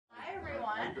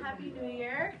everyone. Happy New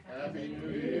Year. Happy New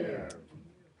Year.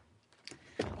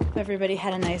 Hope everybody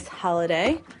had a nice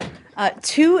holiday.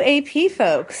 Two AP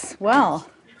folks. Well,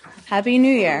 Happy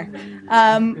New Year.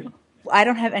 I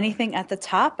don't have anything at the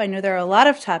top. I know there are a lot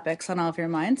of topics on all of your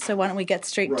minds, so why don't we get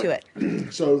straight to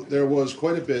it? So there was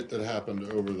quite a bit that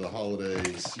happened over the holiday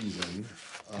season,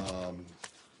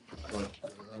 but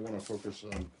I want to focus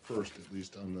on first, at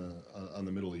least, on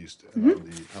the Middle East and on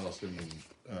the Palestinian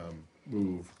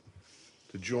move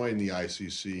to join the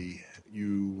ICC.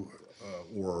 You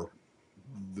or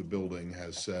the building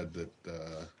has said that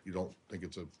you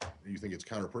think it's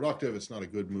counterproductive. It's not a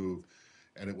good move,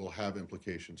 and it will have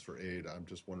implications for aid. I'm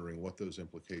just wondering what those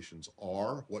implications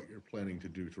are, what you're planning to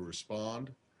do to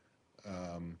respond,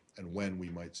 and when we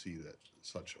might see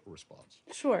such a response.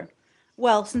 Sure.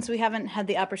 Well, since we haven't had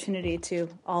the opportunity to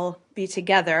all be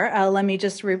together, let me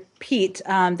just repeat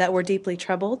that we're deeply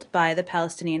troubled by the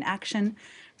Palestinian action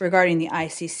regarding the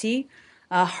ICC.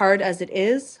 Hard as it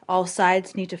is, all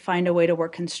sides need to find a way to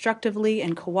work constructively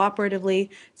and cooperatively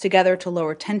together to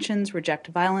lower tensions, reject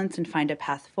violence, and find a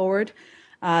path forward.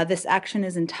 This action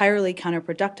is entirely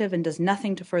counterproductive and does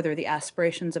nothing to further the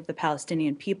aspirations of the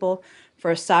Palestinian people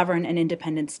for a sovereign and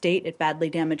independent state. It badly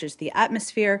damages the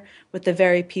atmosphere with the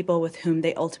very people with whom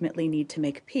they ultimately need to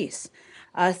make peace.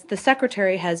 The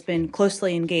Secretary has been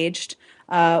closely engaged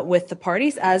with the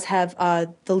parties, as have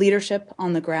the leadership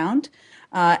on the ground.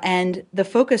 And the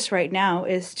focus right now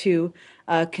is to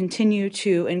continue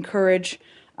to encourage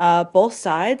both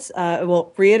sides.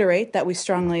 We'll reiterate that we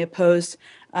strongly oppose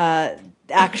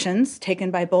actions taken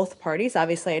by both parties.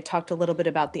 Obviously, I talked a little bit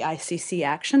about the ICC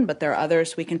action, but there are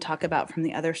others we can talk about from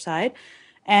the other side.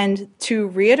 And to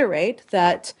reiterate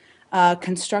that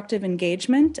constructive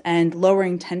engagement and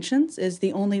lowering tensions is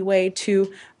the only way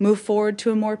to move forward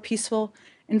to a more peaceful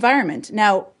environment.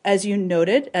 Now, as you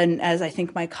noted, and as I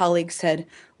think my colleague said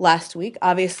last week,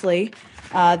 obviously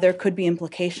there could be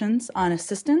implications on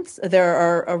assistance. There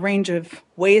are a range of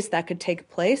ways that could take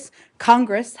place.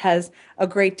 Congress has a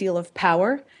great deal of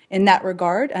power in that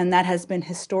regard, and that has been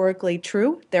historically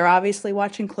true. They're obviously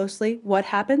watching closely what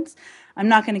happens. I'm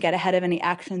not going to get ahead of any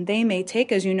action they may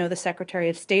take. As you know, the Secretary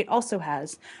of State also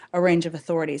has a range of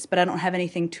authorities, but I don't have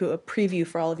anything to preview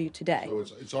for all of you today. So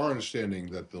it's our understanding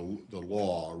that the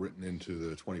law written into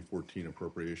the 2014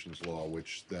 appropriations law,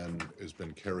 which then has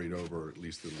been carried over, at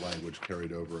least the language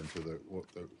carried over into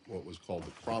what was called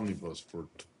the Omnibus for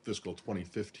fiscal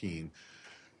 2015,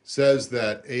 says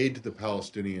that aid to the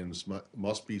Palestinians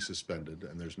must be suspended,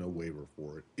 and there's no waiver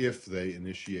for it, if they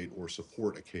initiate or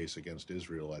support a case against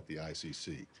Israel at the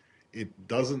ICC. It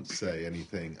doesn't say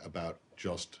anything about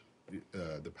just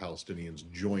the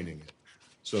Palestinians joining it.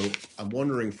 So I'm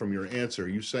wondering, from your answer, are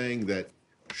you saying that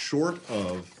short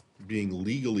of being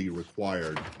legally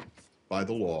required by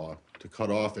the law to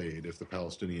cut off aid if the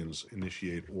Palestinians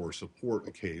initiate or support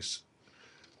a case,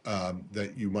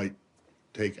 that you might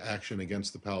take action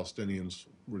against the Palestinians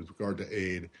with regard to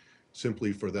aid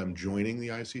simply for them joining the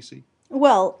ICC?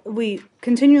 Well, we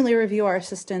continually review our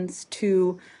assistance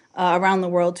to around the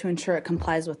world to ensure it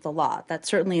complies with the law. That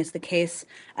certainly is the case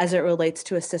as it relates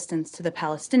to assistance to the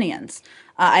Palestinians.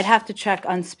 I'd have to check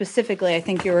on specifically, I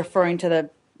think you're referring to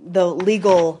the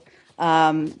legal,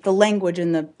 the language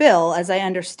in the bill. As I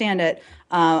understand it,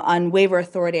 on waiver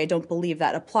authority, I don't believe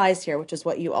that applies here, which is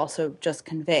what you also just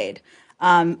conveyed.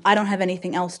 I don't have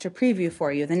anything else to preview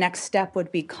for you. The next step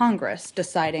would be Congress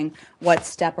deciding what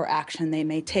step or action they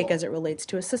may take as it relates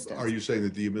to assistance. Are you saying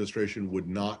that the administration would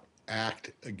not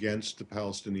act against the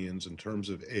Palestinians in terms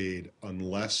of aid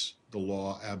unless the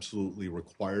law absolutely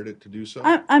required it to do so?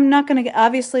 I'm not going to.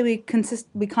 Obviously,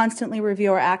 we constantly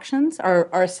review our actions,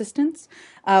 our assistance.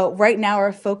 Right now,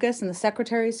 our focus and the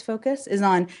Secretary's focus is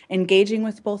on engaging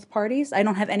with both parties. I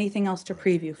don't have anything else to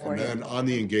preview for you. And on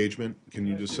the engagement, can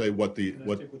you just say what the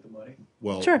money?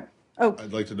 Well, sure. Oh,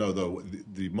 I'd like to know, though,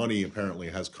 the money apparently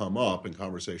has come up in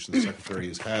conversations the Secretary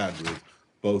has had with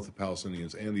both the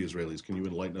Palestinians and the Israelis. Can you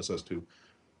enlighten us as to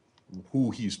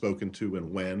who he's spoken to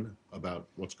and when about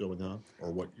what's going on, or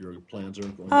what your plans are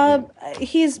going to be?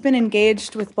 He's been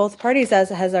engaged with both parties, as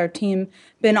has our team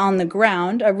been on the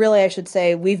ground. Really, I should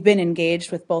say we've been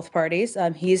engaged with both parties.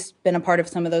 He's been a part of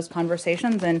some of those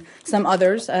conversations, and some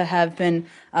others have been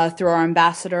through our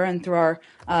ambassador and through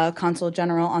our consul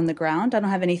general on the ground. I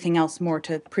don't have anything else more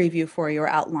to preview for you or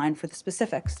outline for the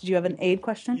specifics. Did you have an aid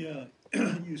question? Yeah.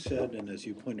 You said, and as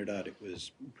you pointed out, it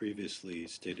was previously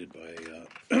stated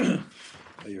by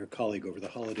your colleague over the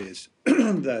holidays,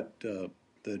 that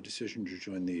the decision to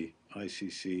join the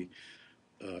ICC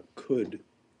could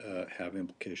have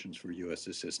implications for U.S.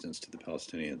 assistance to the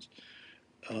Palestinians.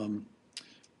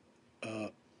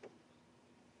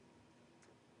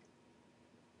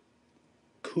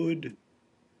 could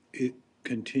it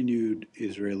continued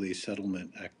Israeli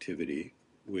settlement activity,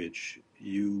 which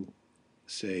you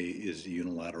say is a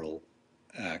unilateral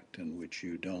act and which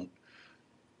you don't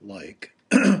like,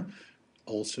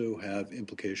 also have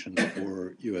implications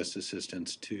for U.S.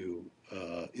 assistance to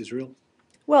Israel?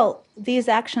 Well, these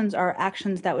actions are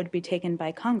actions that would be taken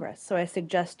by Congress, so I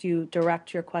suggest you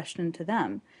direct your question to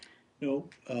them. No,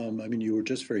 I mean, you were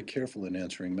just very careful in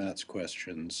answering Matt's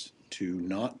questions to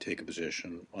not take a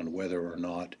position on whether or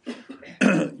not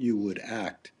you would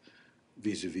act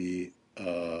vis-a-vis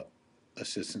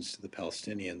assistance to the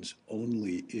Palestinians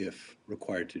only if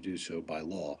required to do so by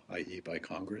law, i.e. by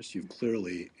Congress. You've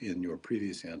clearly, in your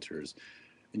previous answers,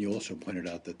 and you also pointed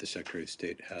out that the Secretary of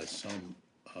State has some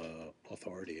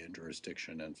authority and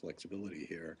jurisdiction and flexibility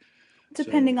here.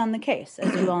 Depending on the case,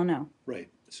 as you all know. Right.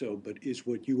 So, but is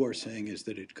what you are saying is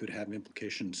that it could have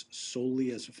implications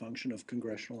solely as a function of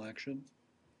congressional action?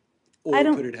 Or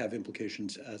could it have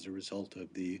implications as a result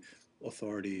of the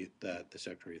authority that the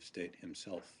Secretary of State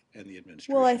himself and the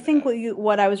administration Well, I think have?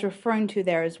 what I was referring to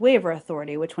there is waiver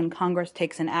authority, which when Congress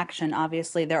takes an action,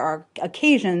 obviously there are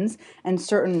occasions and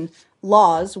certain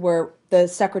laws where the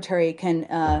Secretary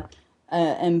can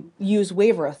use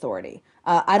waiver authority.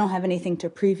 I don't have anything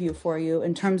to preview for you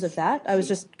in terms of that. I was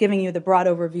just giving you the broad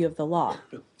overview of the law.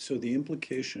 So the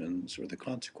implications or the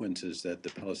consequences that the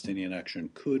Palestinian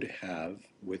action could have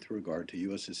with regard to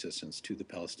U.S. assistance to the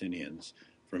Palestinians,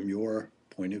 from your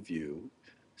point of view,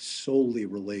 solely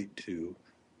relate to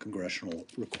congressional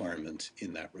requirements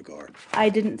in that regard? I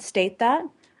didn't state that.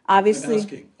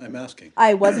 Obviously, I'm asking.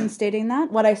 I wasn't stating that.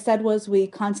 What I said was we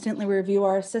constantly review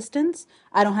our assistance.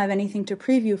 I don't have anything to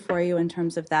preview for you in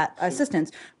terms of that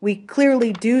assistance. We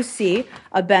clearly do see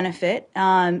a benefit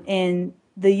in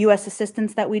the U.S.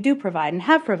 assistance that we do provide and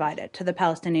have provided to the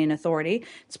Palestinian Authority.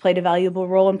 It's played a valuable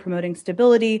role in promoting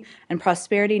stability and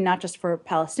prosperity, not just for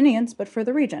Palestinians, but for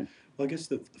the region. Well, I guess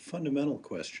the fundamental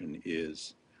question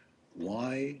is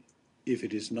why, if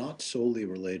it is not solely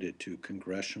related to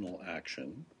congressional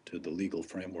action, to the legal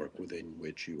framework within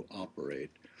which you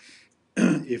operate,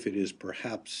 if it is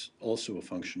perhaps also a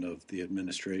function of the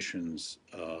administration's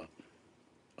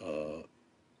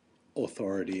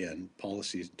authority and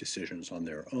policy decisions on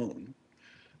their own,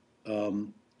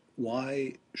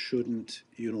 why shouldn't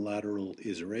unilateral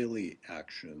Israeli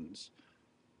actions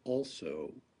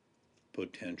also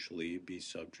potentially be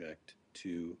subject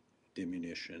to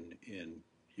diminution in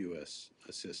U.S.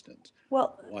 assistance?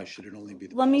 Well, why should it only be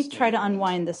the let me Palestinian try to ones?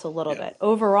 unwind this a little bit.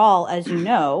 Overall, as you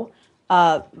know,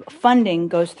 funding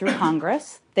goes through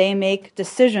Congress. They make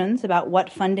decisions about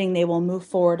what funding they will move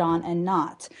forward on and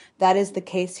not. That is the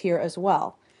case here as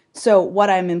well. So what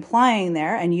I'm implying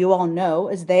there, and you all know,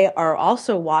 is they are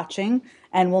also watching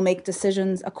and will make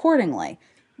decisions accordingly.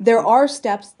 There are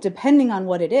steps, depending on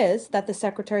what it is, that the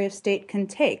Secretary of State can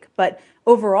take. But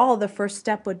overall, the first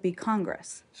step would be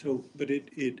Congress. So, but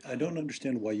I don't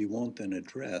understand why you won't then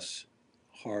address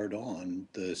hard on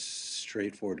the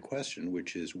straightforward question,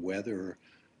 which is whether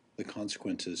the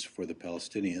consequences for the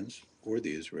Palestinians or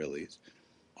the Israelis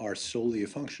are solely a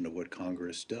function of what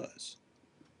Congress does.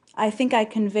 I think I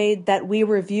conveyed that we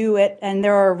review it, and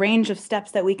there are a range of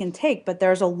steps that we can take, but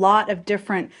there's a lot of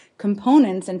different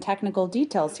components and technical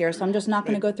details here, so I'm just not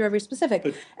going to go through every specific.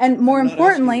 But and more I'm not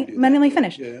importantly, asking you to do that. let me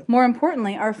finish. Yeah. More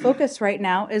importantly, our focus right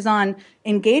now is on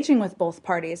engaging with both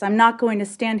parties. I'm not going to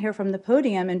stand here from the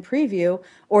podium and preview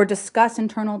or discuss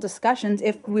internal discussions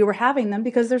if we were having them,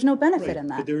 because there's no benefit in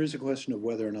that. But there is a question of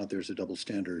whether or not there's a double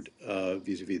standard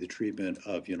vis-a-vis the treatment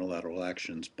of unilateral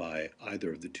actions by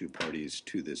either of the two parties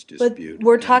to this dispute. But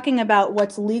we're talking about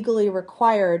what's legally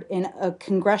required in a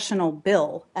congressional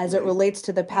bill as it relates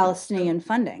to the Palestinian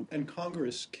funding. And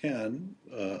Congress can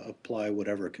apply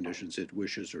whatever conditions it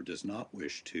wishes or does not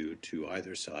wish to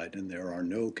either side, and there are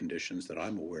no conditions that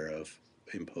I'm aware of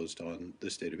imposed on the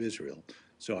State of Israel.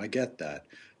 So I get that.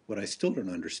 What I still don't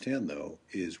understand, though,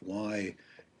 is why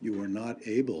you are not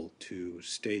able to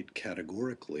state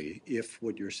categorically, if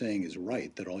what you're saying is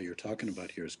right, that all you're talking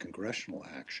about here is congressional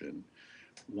action,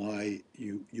 why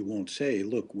you won't say,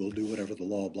 look, we'll do whatever the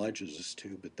law obliges us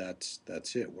to, but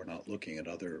that's it. We're not looking at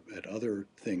other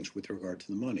things with regard to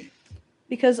the money.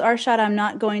 Because, Arshad, I'm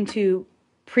not going to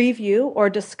preview or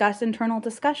discuss internal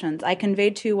discussions. I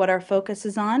conveyed to you what our focus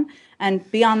is on, and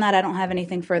beyond that, I don't have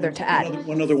anything further to add.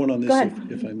 One other one on this, Go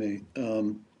ahead. if I may.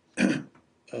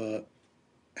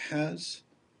 Has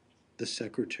the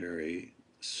Secretary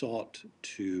sought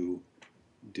to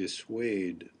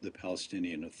dissuade the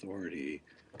Palestinian Authority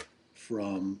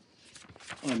from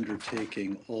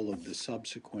undertaking all of the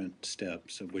subsequent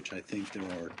steps, of which I think there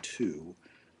are two,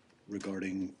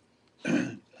 regarding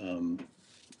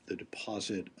the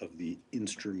deposit of the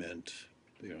instrument,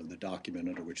 the document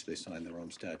under which they sign the Rome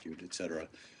Statute, et cetera.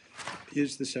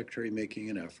 Is the Secretary making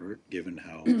an effort, given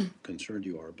how concerned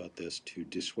you are about this, to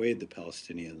dissuade the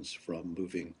Palestinians from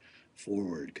moving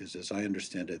forward? Because as I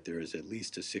understand it, there is at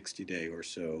least a 60-day or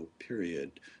so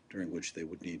period during which they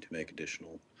would need to make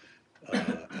additional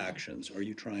actions. Are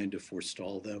you trying to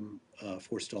forestall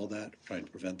that, trying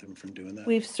to prevent them from doing that?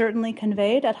 We've certainly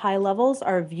conveyed at high levels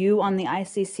our view on the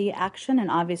ICC action, and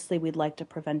obviously we'd like to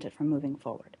prevent it from moving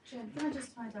forward. Jen, can I just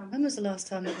find out, when was the last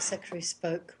time that the Secretary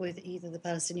spoke with either the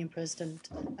Palestinian President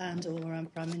and or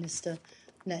Prime Minister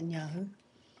Netanyahu?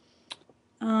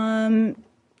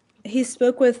 He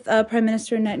spoke with Prime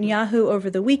Minister Netanyahu over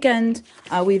the weekend.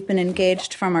 We've been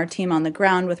engaged from our team on the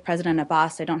ground with President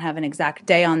Abbas. I don't have an exact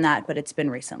day on that, but it's been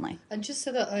recently. And just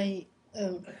so that I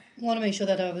want to make sure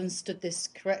that I've understood this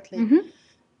correctly,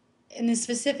 in the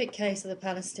specific case of the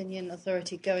Palestinian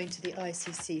Authority going to the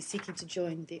ICC, seeking to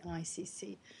join the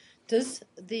ICC, does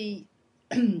the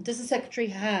Secretary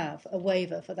have a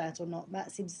waiver for that or not? Matt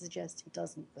seems to suggest he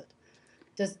doesn't, but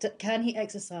can he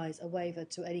exercise a waiver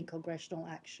to any congressional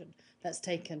action that's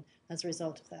taken as a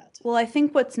result of that? Well, I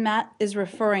think what Matt is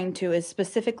referring to is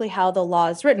specifically how the law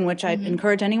is written, which I'd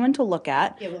encourage anyone to look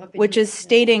at, which is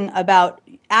stating about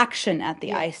action at the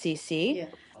ICC.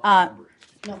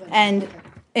 And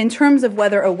in terms of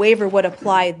whether a waiver would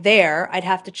apply there, I'd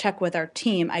have to check with our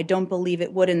team. I don't believe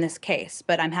it would in this case,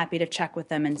 but I'm happy to check with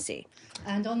them and see.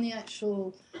 And on the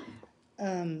actual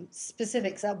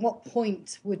specifics, at what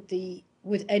point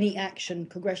would any action,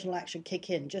 congressional action, kick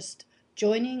in? Just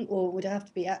joining, or would it have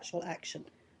to be actual action?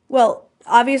 Well,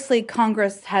 obviously,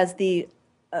 Congress has the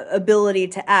ability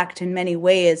to act in many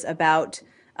ways about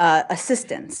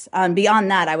assistance.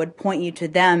 Beyond that, I would point you to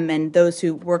them and those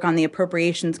who work on the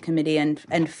Appropriations Committee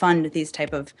and fund these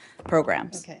type of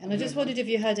programs. Okay, and I just wondered if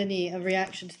you had any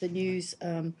reaction to the news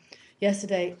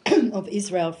yesterday of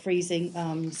Israel freezing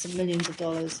some millions of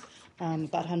dollars,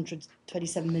 about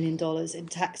 $127 million in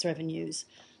tax revenues,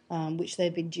 which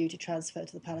they've been due to transfer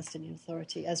to the Palestinian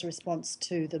Authority as a response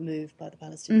to the move by the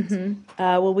Palestinians.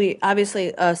 Well, we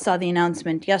obviously saw the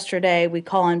announcement yesterday. We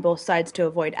call on both sides to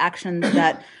avoid actions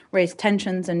that raise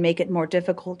tensions and make it more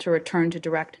difficult to return to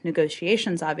direct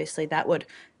negotiations. Obviously,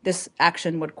 this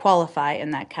action would qualify in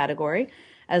that category.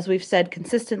 As we've said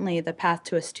consistently, the path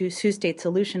to a two-state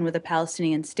solution with a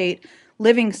Palestinian state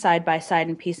living side by side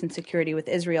in peace and security with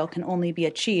Israel can only be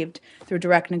achieved through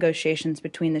direct negotiations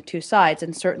between the two sides.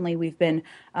 And certainly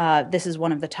this is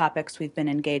one of the topics we've been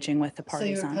engaging with the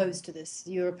parties on. So you're opposed to this?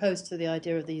 You're opposed to the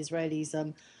idea of the Israelis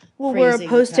Well, we're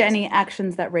opposed to any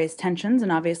actions that raise tensions,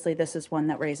 and obviously this is one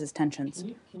that raises tensions.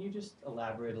 Can you just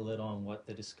elaborate a little on what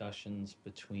the discussions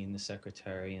between the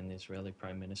Secretary and the Israeli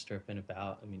Prime Minister have been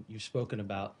about? I mean, you've spoken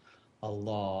about a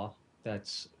law that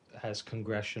has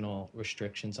congressional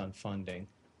restrictions on funding.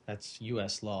 That's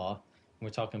U.S. law. We're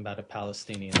talking about a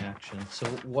Palestinian action. So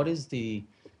what is the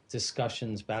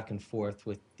discussions back and forth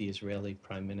with the Israeli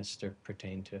Prime Minister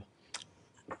pertain to?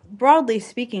 Broadly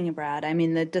speaking, Brad, I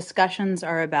mean, the discussions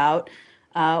are about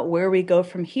where we go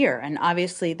from here. And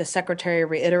obviously, the Secretary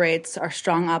reiterates our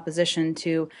strong opposition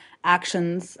to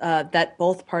actions that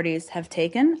both parties have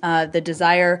taken, the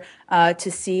desire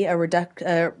to see a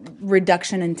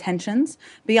reduction in tensions.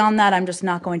 Beyond that, I'm just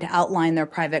not going to outline their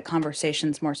private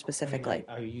conversations more specifically.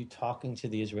 Are you talking to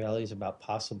the Israelis about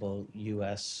possible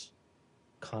U.S.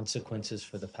 consequences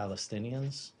for the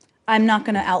Palestinians? I'm not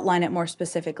going to outline it more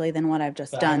specifically than what I've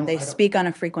just done. They speak on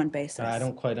a frequent basis. I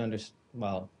don't quite understand.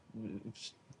 Well,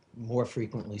 more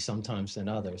frequently sometimes than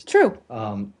others. True.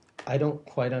 I don't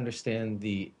quite understand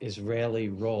the Israeli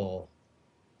role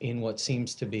in what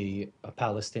seems to be a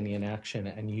Palestinian action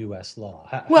and U.S. law.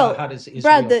 How does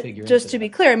Israel figure just into to be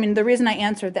that? clear, I mean, the reason I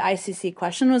answered the ICC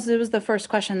question was it was the first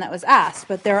question that was asked,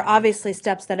 but there are obviously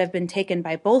steps that have been taken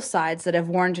by both sides that have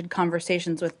warranted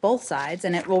conversations with both sides,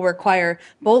 and it will require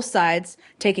both sides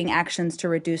taking actions to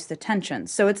reduce the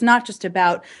tensions. So it's not just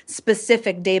about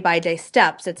specific day-by-day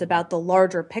steps, it's about the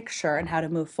larger picture and how to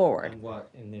move forward. And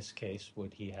what, in this case,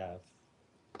 would he have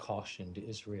cautioned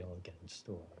Israel against?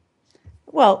 Or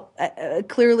Well,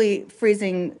 clearly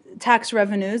freezing tax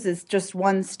revenues is just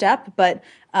one step, but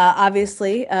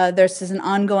obviously this is an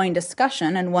ongoing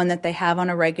discussion and one that they have on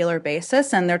a regular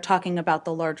basis, and they're talking about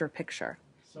the larger picture.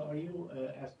 So are you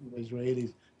asking the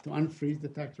Israelis to unfreeze the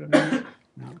tax revenues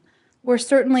now? We're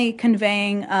certainly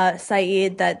conveying,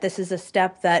 Saeed, that this is a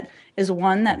step that is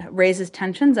one that raises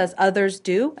tensions, as others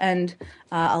do, and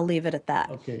I'll leave it at that.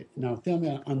 Okay, now tell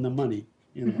me on the money.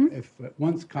 You know, if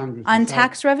once Congress On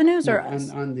tax revenues or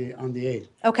on the aid.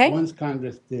 Okay. Once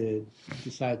Congress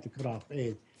decide to cut off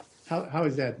aid, how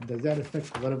is that? Does that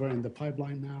affect whatever in the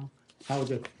pipeline now? How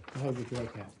is it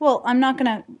work out? Well, I'm not going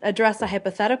to address a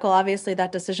hypothetical. Obviously,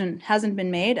 that decision hasn't been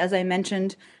made. As I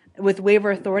mentioned, with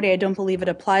waiver authority, I don't believe it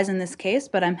applies in this case,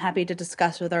 but I'm happy to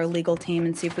discuss with our legal team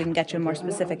and see if we can get you a more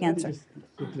specific Let me answer. just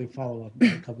quickly follow up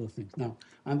a couple of things. Now,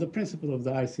 on the principle of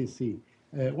the ICC,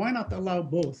 why not allow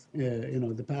both,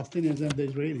 the Palestinians and the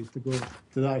Israelis to go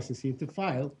to the ICC to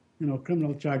file,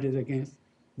 criminal charges against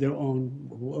their own,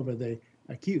 whoever they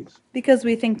accuse? Because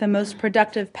we think the most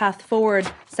productive path forward,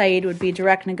 Saeed, would be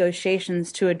direct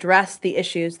negotiations to address the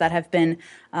issues that have been,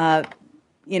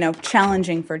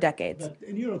 challenging for decades. But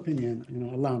in your opinion,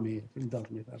 allow me, indulge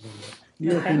me if I may.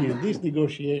 In your opinion, these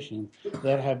negotiations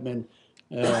that have been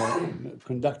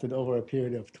conducted over a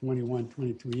period of 21,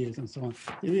 22 years and so on,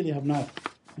 they really have not,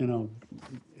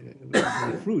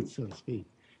 fruit, so to speak.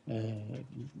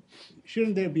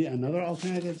 Shouldn't there be another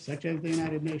alternative, such as the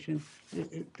United Nations,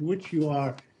 to which you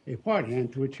are a party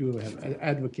and to which you have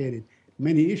advocated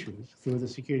many issues through the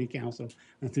Security Council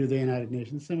and through the United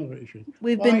Nations, similar issues?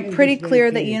 We've Why been in pretty this very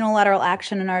clear that case- unilateral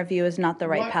action, in our view, is not the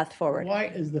right why- path forward. Why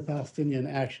is the Palestinian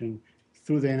action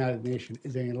through the United Nations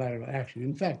is a unilateral action?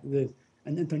 In fact, it is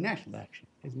an international action,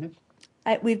 isn't it?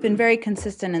 We've been very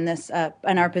consistent in this,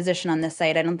 in our position on this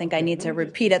site. I don't think I need to Let me just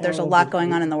repeat it. There's a follow lot up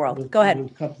going on in the world. Go ahead.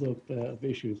 With a couple of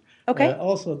issues. Okay.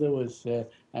 Also, there was,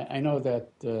 I know that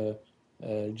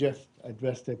Jeff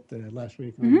addressed it last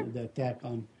week on Mm-hmm. the attack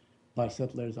by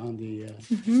settlers on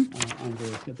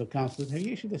the consulate. Have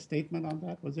you issued a statement on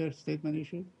that? Was there a statement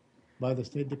issued by the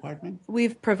State Department?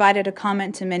 We've provided a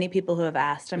comment to many people who have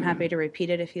asked. I'm happy to repeat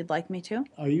it if you'd like me to.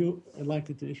 Are you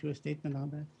likely to issue a statement on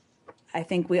that? I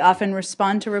think we often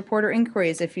respond to reporter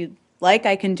inquiries. If you'd like,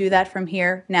 I can do that from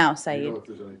here now, Do you Saeed. know if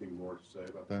there's anything more to say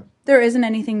about that? There isn't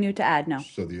anything new to add, no.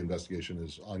 So the investigation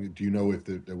is on, do you know if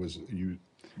there was,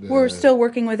 We're still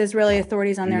working with Israeli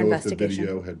authorities on do you their know if the investigation.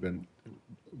 video had been,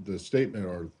 the statement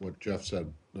or what Jeff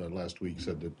said last week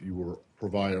said that you were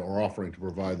offering to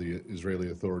provide the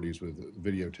Israeli authorities with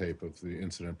videotape of the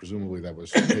incident. Presumably that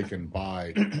was taken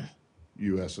by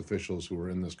U.S. officials who were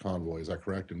in this convoy. Is that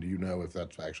correct? And do you know if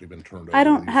that's actually been turned over? I to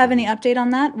don't the have any Israelis? update on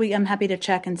that. I'm happy to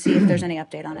check and see if there's any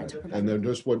update on it. And then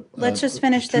just what? Let's just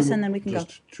finish this two- and then we can go.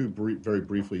 Just very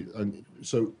briefly.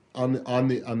 So on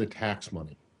the tax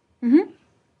money, Mm-hmm.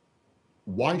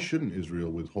 why shouldn't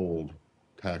Israel withhold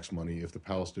tax money if the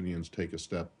Palestinians take a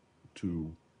step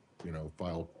to,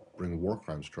 bring war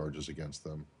crimes charges against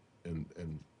them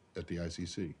at the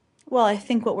ICC? Well, I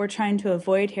think what we're trying to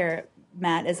avoid here,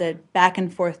 Matt, is a back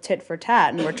and forth tit for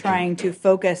tat, and we're trying to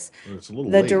focus It's a little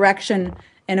the late. direction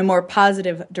in a more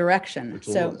positive direction. It's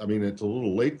a So little, it's a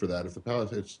little late for that. If the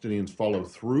Palestinians follow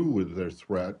through with their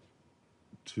threat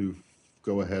to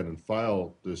go ahead and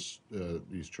file these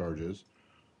charges,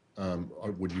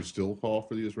 would you still call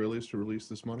for the Israelis to release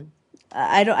this money?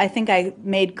 I think I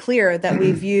made clear that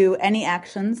we view any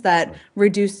actions that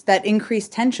increase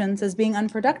tensions as being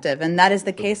unproductive, and that is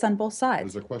the case on both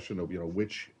sides. There's a question of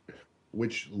which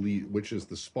is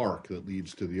the spark that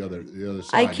leads to the other side.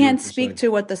 I can't You're speak saying- to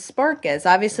what the spark is.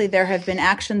 Obviously, there have been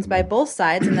actions by both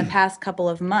sides in the past couple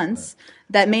of months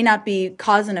that may not be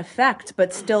cause and effect,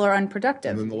 but still are And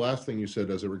unproductive. then the last thing you said,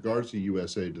 as it regards the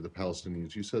U.S. aid to the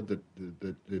Palestinians, you said that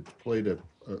it played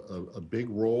a big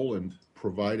role in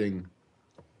providing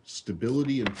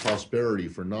stability and prosperity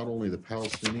for not only the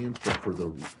Palestinians but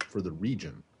for the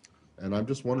region. And I'm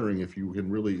just wondering if you can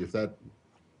really,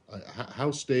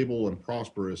 how stable and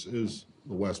prosperous is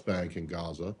the West Bank and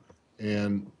Gaza,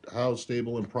 and how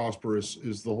stable and prosperous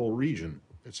is the whole region?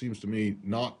 It seems to me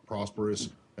not prosperous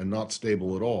and not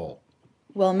stable at all.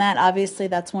 Well, Matt, obviously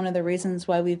that's one of the reasons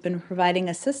why we've been providing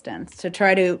assistance, to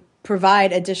try to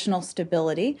provide additional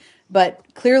stability. But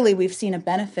clearly we've seen a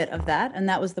benefit of that, and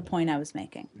that was the point I was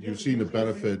making. You've seen a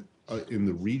benefit in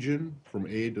the region from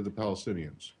aid to the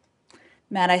Palestinians.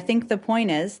 Matt, I think the point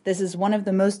is this is one of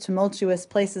the most tumultuous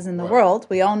places in the Right. world.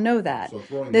 We all know that. So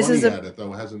throwing This money is a at it,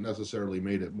 though, hasn't necessarily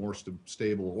made it more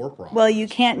stable or prosperous. Well, you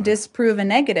can't right? disprove a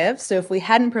negative. So if we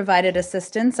hadn't provided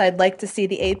assistance, I'd like to see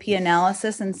the AP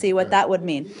analysis and see what that would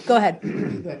mean. Go ahead.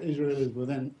 That Israel is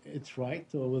within its right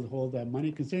to withhold that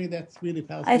money, considering that's really I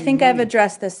Palestinian think I've money.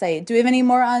 addressed this, Saeed. Do we have any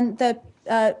more on the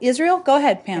Israel? Go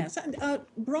ahead, Pam. Yes.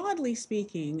 Broadly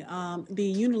speaking, the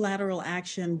unilateral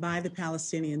action by the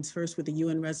Palestinians, first with the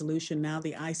UN resolution, now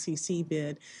the ICC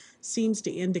bid, seems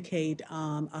to indicate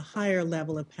a higher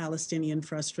level of Palestinian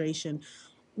frustration.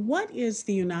 What is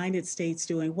the United States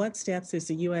doing? What steps is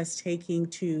the U.S. taking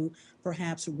to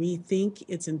perhaps rethink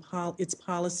its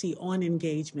policy on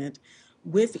engagement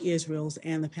with Israel's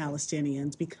and the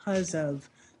Palestinians because of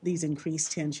these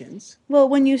increased tensions. Well,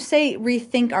 when you say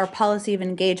rethink our policy of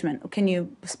engagement, can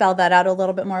you spell that out a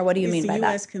little bit more? What do you mean by Is the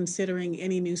that? U.S. considering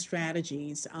any new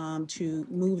strategies to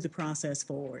move the process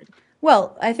forward?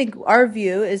 Well, I think our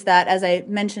view is that, as I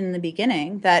mentioned in the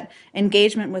beginning, that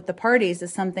engagement with the parties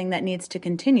is something that needs to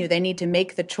continue. They need to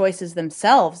make the choices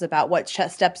themselves about what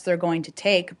steps they're going to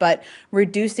take, but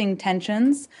reducing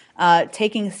tensions,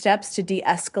 taking steps to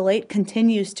de-escalate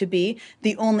continues to be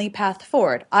the only path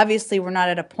forward. Obviously, we're not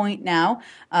at a point now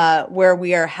where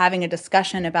we are having a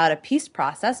discussion about a peace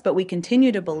process, but we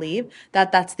continue to believe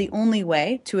that that's the only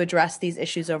way to address these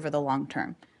issues over the long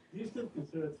term. Do you still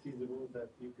consider it feasible that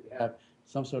you could have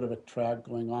some sort of a track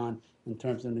going on in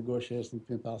terms of negotiations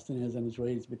between Palestinians and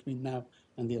Israelis between now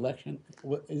and the election?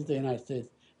 Is the United States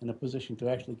in a position to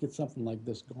actually get something like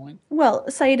this going? Well,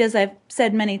 Saeed, as I've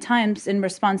said many times in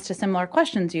response to similar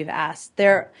questions you've asked,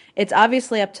 it's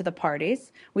obviously up to the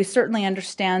parties. We certainly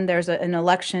understand there's an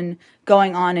election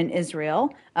going on in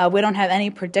Israel. We don't have any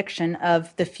prediction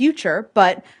of the future,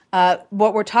 but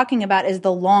what we're talking about is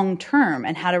the long term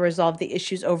and how to resolve the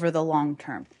issues over the long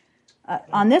term.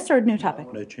 On this or a new topic?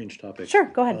 I want to change topic. Sure,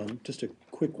 go ahead. Just a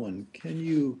quick one. Can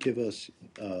you give us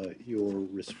your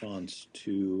response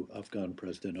to Afghan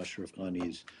President Ashraf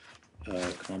Ghani's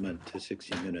comment to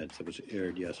 60 Minutes that was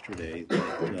aired yesterday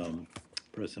that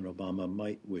President Obama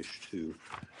might wish to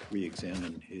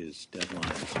re-examine his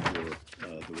deadlines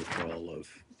for the withdrawal of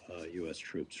U.S.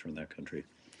 troops from that country?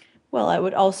 Well, I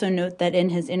would also note that in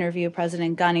his interview,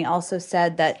 President Ghani also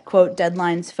said that, quote,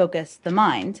 deadlines focus the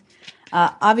mind.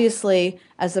 Obviously,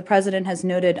 as the president has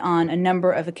noted on a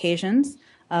number of occasions,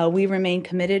 we remain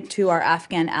committed to our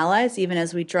Afghan allies, even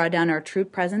as we draw down our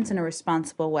troop presence in a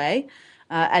responsible way.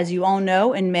 As you all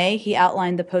know, in May, he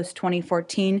outlined the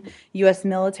post-2014 U.S.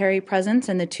 military presence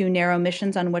and the two narrow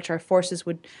missions on which our forces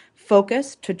would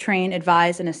focus to train,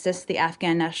 advise, and assist the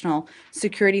Afghan National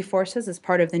Security Forces as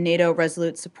part of the NATO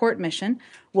Resolute Support Mission.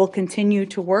 We'll continue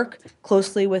to work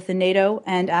closely with the NATO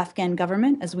and Afghan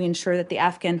government as we ensure that the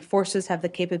Afghan forces have the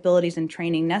capabilities and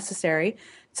training necessary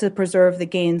to preserve the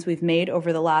gains we've made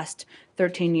over the last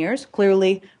 13 years.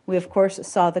 Clearly, we, of course,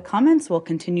 saw the comments. We'll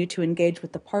continue to engage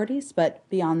with the parties, but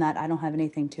beyond that, I don't have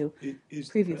anything to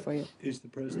preview for you. Is the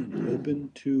president open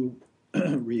to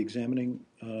re-examining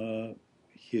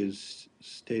his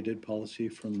stated policy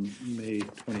from May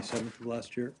 27th of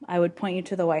last year? I would point you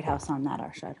to the White House on that,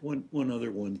 Arshad. One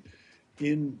other one.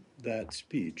 In that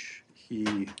speech,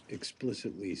 he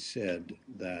explicitly said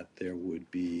that there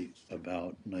would be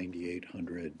about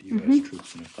 9,800 U.S.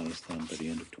 troops in Afghanistan by the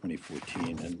end of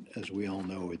 2014. And as we all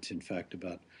know, it's in fact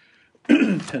about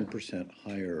 10%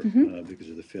 higher because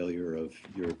of the failure of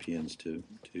Europeans to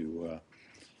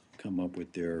come up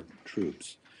with their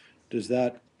troops. Does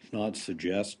that not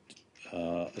suggest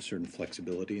a certain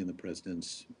flexibility in the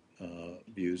president's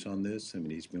views on this? I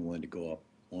mean, he's been willing to go up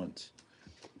once.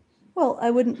 Well,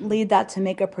 I wouldn't lead that to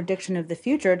make a prediction of the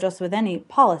future, just with any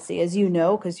policy. As you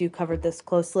know, because you covered this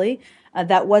closely,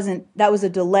 that was a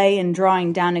delay in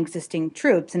drawing down existing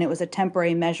troops, and it was a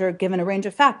temporary measure given a range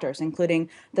of factors, including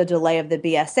the delay of the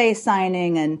BSA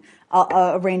signing and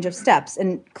a range of steps.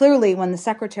 And clearly, when the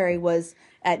secretary was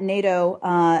at NATO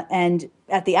and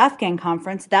at the Afghan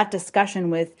conference, that discussion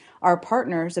with our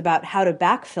partners about how to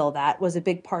backfill that was a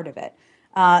big part of it.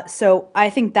 So I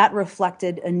think that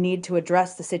reflected a need to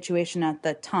address the situation at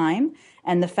the time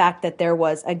and the fact that there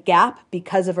was a gap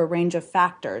because of a range of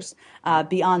factors.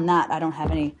 Beyond that, I don't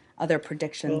have any other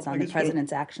predictions on the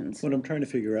president's actions. What I'm trying to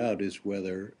figure out is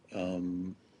whether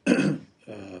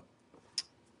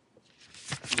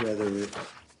whether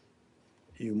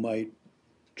you might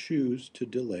choose to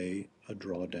delay a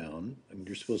drawdown. I mean,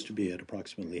 you're supposed to be at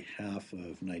approximately half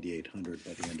of 9,800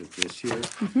 by the end of this year.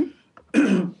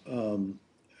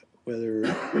 Whether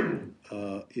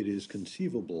it is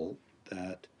conceivable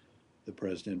that the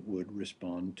president would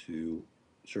respond to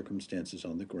circumstances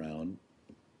on the ground,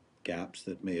 gaps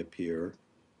that may appear,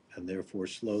 and therefore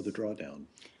slow the drawdown.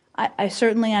 I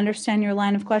certainly understand your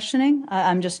line of questioning.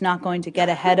 I'm just not going to get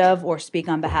ahead of or speak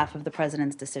on behalf of the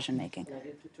president's decision making.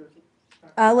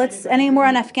 Let's any more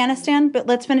on Afghanistan, but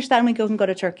let's finish that and we can go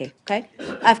to Turkey. Okay,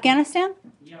 Afghanistan.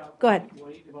 Yeah. Go ahead.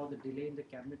 Worried about the delay in the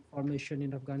cabinet formation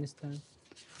in Afghanistan?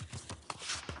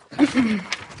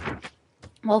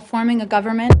 Well, forming a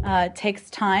government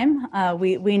takes time.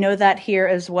 We know that here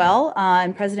as well.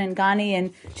 And President Ghani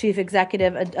and Chief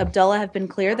Executive Abdullah have been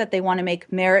clear that they want to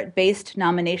make merit-based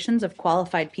nominations of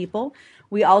qualified people.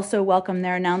 We also welcome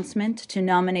their announcement to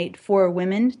nominate 4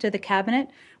 women to the cabinet.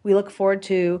 We look forward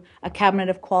to a cabinet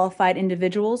of qualified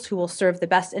individuals who will serve the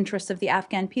best interests of the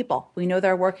Afghan people. We know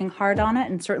they're working hard on it,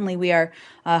 and certainly we are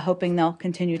hoping they'll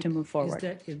continue to move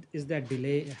forward. Is that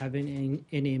delay having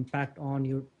any impact on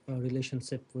your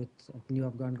relationship with the new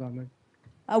Afghan government?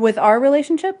 With our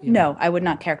relationship? No, I would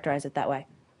not characterize it that way.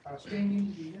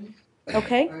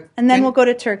 Okay, and then we'll go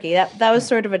to Turkey. That was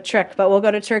sort of a trick, but we'll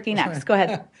go to Turkey next. Go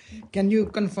ahead. Can you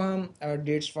confirm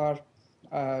dates for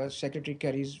Secretary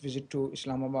Kerry's visit to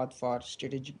Islamabad for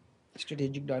strategic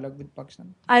dialogue with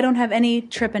Pakistan? I don't have any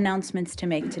trip announcements to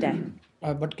make today.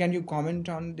 But can you comment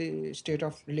on the state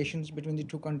of relations between the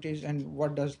two countries and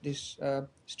what does this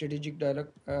strategic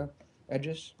dialogue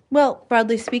address? Well,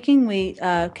 broadly speaking, we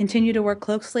continue to work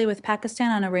closely with Pakistan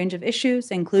on a range of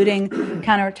issues, including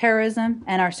counterterrorism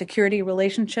and our security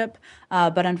relationship.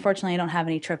 But unfortunately, I don't have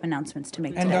any trip announcements to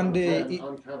make today. And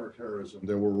on counterterrorism,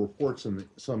 there were reports in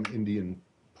some Indian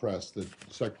press that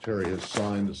the Secretary has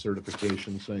signed a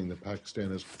certification saying that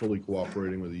Pakistan is fully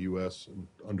cooperating with the U.S.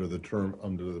 under the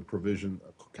provision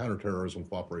counterterrorism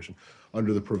cooperation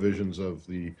under the provisions of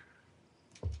the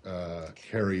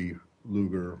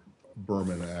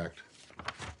Kerry-Lugar-Berman Act.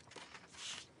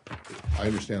 I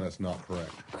understand that's not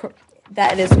correct.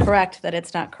 That is correct, that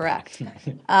it's not correct.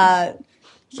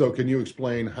 So can you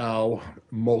explain how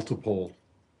multiple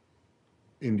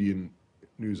Indian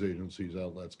news agencies,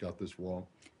 outlets got this wrong?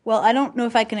 Well, I don't know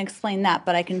if I can explain that,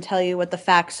 but I can tell you what the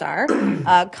facts are.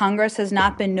 Congress has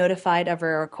not been notified of a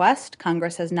request.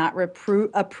 Congress has not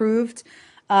approved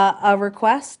a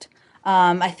request.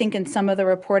 I think in some of the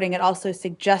reporting, it also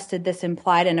suggested this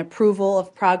implied an approval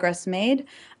of progress made.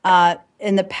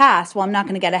 In the past, well, I'm not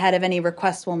going to get ahead of any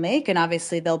requests we'll make, and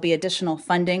obviously there'll be additional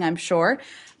funding, I'm sure.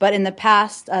 But in the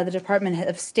past, the Department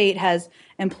of State has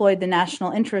employed the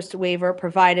national interest waiver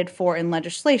provided for in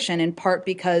legislation, in part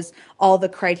because all the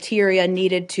criteria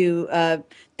needed to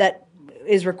that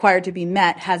is required to be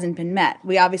met hasn't been met.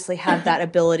 We obviously have that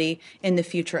ability in the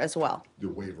future as well. The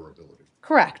waiver ability.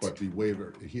 Correct. But the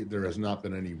waiver, there has not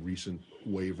been any recent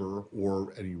waiver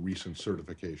or any recent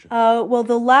certification. Well,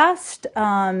 the last,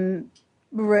 the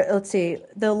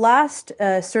last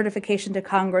certification to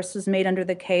Congress was made under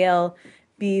the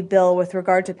KLB bill with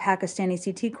regard to Pakistani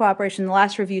CT cooperation. The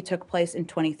last review took place in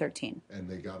 2013. And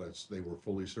they were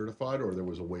fully certified, or there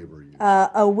was a waiver used?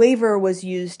 A waiver was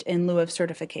used in lieu of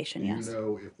certification, yes. Do you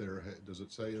know if does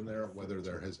it say in there whether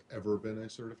there has ever been a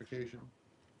certification?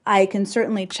 I can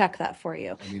certainly check that for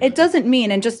you. It doesn't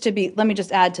mean, and let me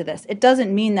just add to this, it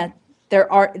doesn't mean that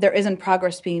there isn't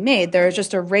progress being made. There is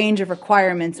just a range of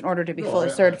requirements in order to be fully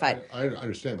certified. I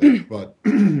understand that, but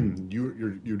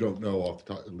you don't know off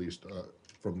the top, at least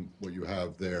from what you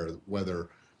have there,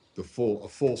 whether a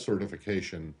full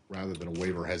certification rather than a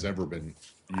waiver has ever been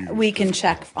used. We can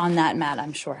check on that, Matt,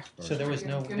 I'm sure. So there was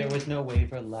no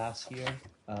waiver last year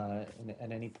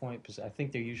at any point, because I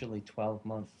think they're usually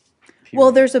 12-month.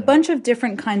 Well, there's a bunch of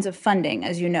different kinds of funding,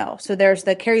 as you know. So there's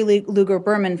the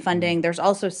Kerry-Lugar-Berman funding. There's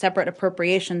also separate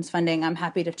appropriations funding. I'm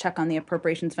happy to check on the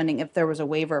appropriations funding if there was a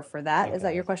waiver for that. Okay. Is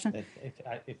that your question?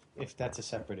 If that's a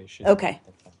separate issue. Okay.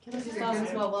 Can I just ask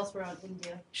as well whilst we're on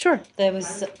India? Sure. There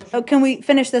was. Can we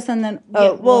finish this and then?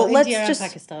 Let's India just. And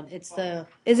Pakistan.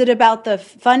 Is it about the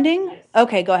funding? Yes.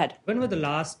 Okay, go ahead. When was the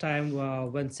last time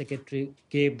when Secretary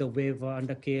gave the waiver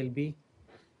under KLB?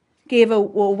 Gave a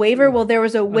waiver? Well, there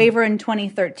was a waiver in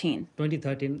 2013.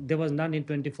 2013. There was none in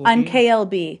 2014? On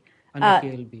KLB. Under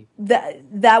KLB.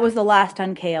 That was the last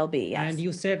on KLB, yes. And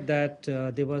you said that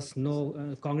there was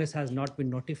no, Congress has not been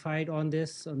notified on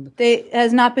this? They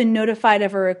has not been notified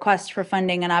of a request for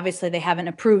funding, and obviously they haven't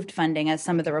approved funding, as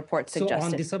some of the reports suggested. So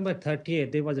on December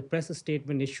 30th, there was a press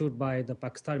statement issued by the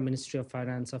Pakistan Ministry of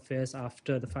Finance Affairs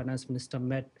after the finance minister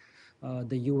met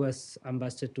the U.S.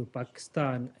 ambassador to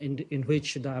Pakistan, in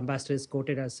which the ambassador is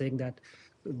quoted as saying that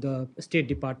the State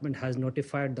Department has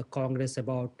notified the Congress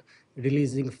about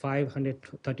releasing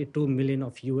 $532 million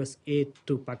of U.S. aid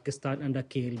to Pakistan under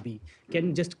KLB. Can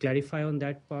you just clarify on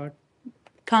that part?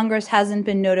 Congress hasn't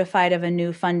been notified of a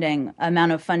new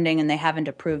amount of funding, and they haven't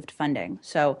approved funding.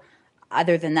 So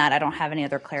other than that, I don't have any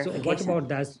other clarification. So what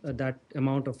about that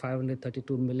amount of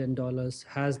 $532 million?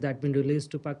 Has that been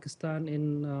released to Pakistan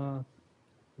in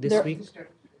this week?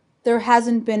 There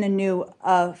hasn't been a new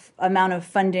amount of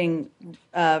funding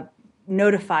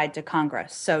notified to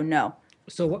Congress, so no.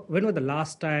 So when was the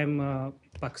last time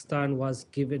Pakistan was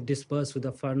disbursed with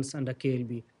the funds under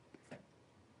KLB?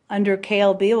 Under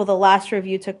KLB? Well, the last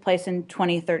review took place in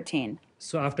 2013.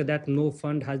 So after that, no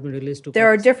fund has been released to There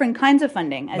are Pakistan? different kinds of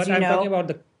funding, as But you I'm know. talking about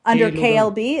the Under KLB.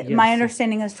 KLB, Yes, my yes.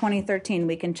 understanding is 2013.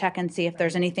 We can check and see if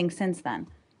there's anything since then.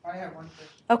 I have one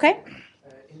question. Okay,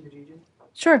 In the region,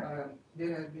 sure.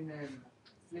 there has been a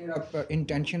flare-up in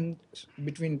tensions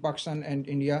between Pakistan and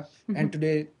India, and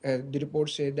today the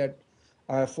reports say that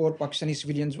 4 Pakistani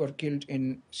civilians were killed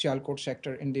in Sialkot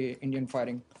sector in the Indian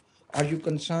firing. Are you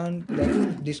concerned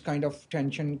that this kind of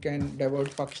tension can divert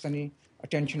Pakistani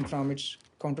attention from its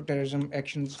counterterrorism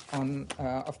actions on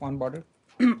Afghan border?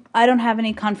 I don't have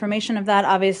any confirmation of that.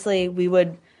 Obviously, we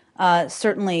would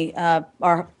certainly,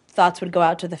 our thoughts would go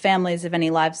out to the families of any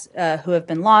lives who have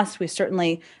been lost. We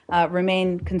certainly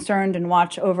remain concerned and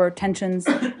watch over tensions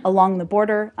along the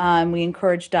border. We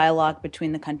encourage dialogue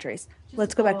between the countries.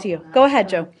 Let's go back to you. Go ahead,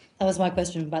 Joe. That was my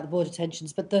question about the border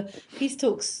tensions. But the peace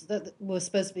talks that were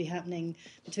supposed to be happening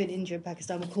between India and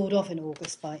Pakistan were called off in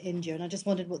August by India. And I just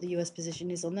wondered what the US position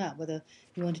is on that, whether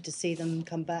you wanted to see them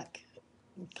come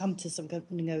to some kind of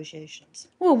negotiations.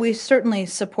 Well, we certainly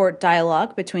support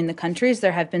dialogue between the countries.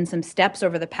 There have been some steps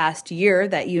over the past year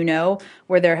that you know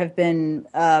where there have been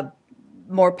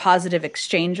more positive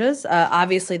exchanges.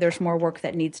 Obviously, there's more work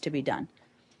that needs to be done.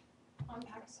 On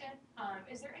Pakistan,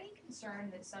 is there any concern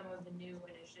that some of the new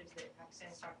initiatives that Pakistan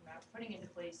is talking about putting into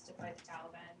place to fight the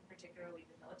Taliban, particularly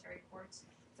the military courts,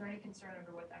 is there any concern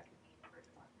over what that could mean for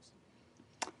democracy?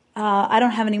 I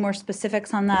don't have any more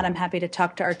specifics on that. I'm happy to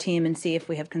talk to our team and see if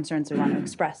we have concerns we want to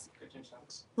express.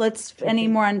 Any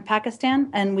more on Pakistan?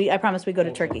 And I promise we go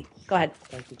to Turkey. Go ahead.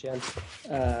 Thank you, Jen.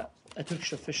 A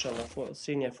Turkish official, a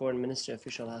senior foreign ministry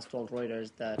official, has told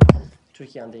Reuters that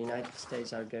Turkey and the United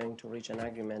States are going to reach an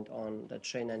agreement on the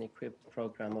train and equip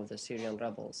program of the Syrian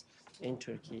rebels in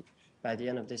Turkey by the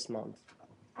end of this month.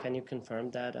 Can you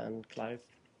confirm that and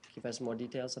give us more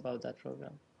details about that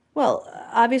program? Well,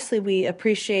 obviously, we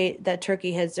appreciate that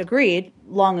Turkey has agreed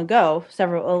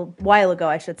a while ago,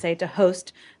 I should say, to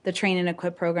host the Train and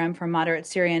Equip program for moderate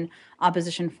Syrian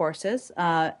opposition forces,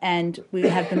 and we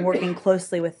have been working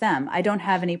closely with them. I don't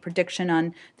have any prediction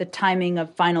on the timing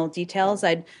of final details.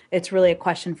 It's really a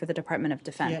question for the Department of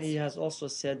Defense. Yeah, he has also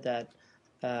said that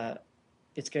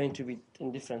it's going to be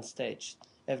in different stages.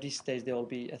 Every stage there will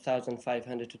be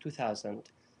 1,500 to 2,000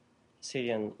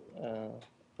 Syrian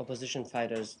opposition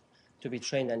fighters to be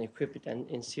trained and equipped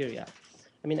in Syria.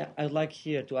 I mean, I'd like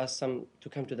here to ask to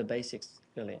come to the basics,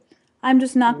 really. I'm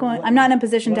not in a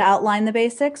position to outline the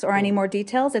basics or any more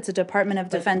details. It's a Department of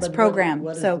Defense program.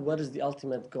 What is the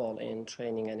ultimate goal in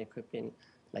training and equipping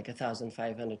like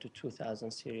 1,500 to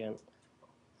 2,000 Syrian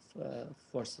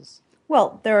forces?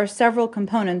 Well, there are several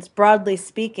components, broadly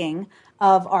speaking,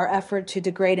 of our effort to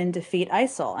degrade and defeat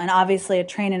ISIL. And obviously a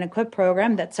train and equip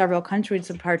program that several countries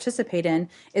would participate in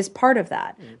is part of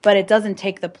that. But it doesn't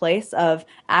take the place of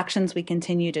actions we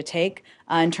continue to take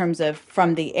in terms of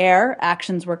from the air,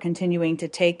 actions we're continuing to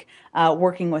take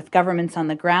working with governments on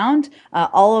the ground,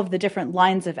 all of the different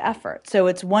lines of effort. So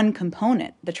it's one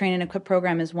component. The train and equip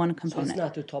program is one component. So it's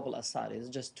not to topple Assad, it's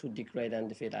just to degrade and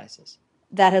defeat ISIS.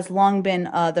 That has long been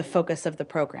the focus of the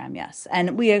program, yes.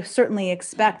 And we certainly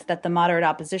expect that the moderate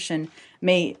opposition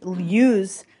may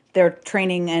use their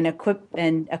training and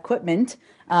equipment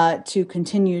to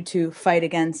continue to fight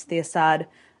against the Assad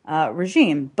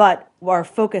regime. But our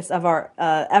focus of our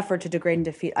effort to degrade and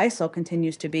defeat ISIL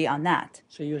continues to be on that.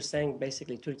 So you're saying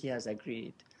basically Turkey has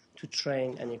agreed to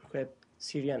train and equip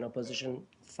Syrian opposition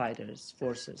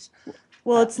forces.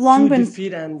 Well, it's long been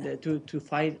defeat and to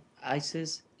fight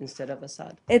ISIS instead of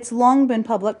Assad. It's long been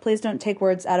public. Please don't take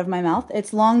words out of my mouth.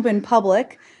 It's long been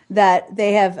public that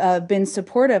they have been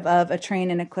supportive of a train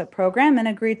and equip program and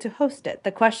agreed to host it.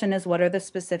 The question is, what are the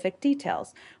specific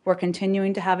details? We're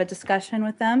continuing to have a discussion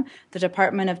with them. The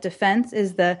Department of Defense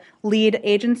is the lead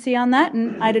agency on that,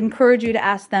 and I'd encourage you to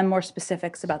ask them more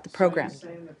specifics about the program. So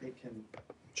you're saying that they can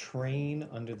train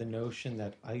under the notion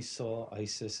that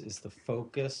ISIS is the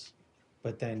focus,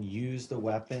 but then use the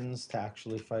weapons to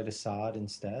actually fight Assad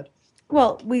instead?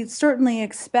 Well, we certainly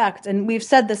expect, and we've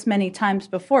said this many times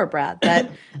before, Brad, that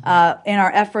in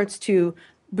our efforts to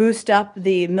boost up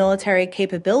the military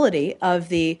capability of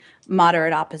the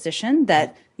moderate opposition,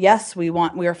 that yes, we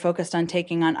are focused on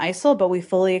taking on ISIL, but we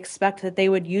fully expect that they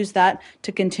would use that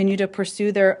to continue to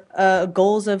pursue their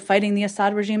goals of fighting the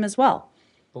Assad regime as well.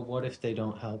 But what if they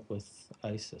don't help with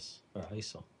ISIS or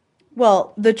ISIL?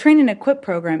 Well, the Train and Equip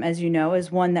program, as you know,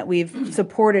 is one that we've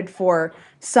supported for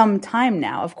some time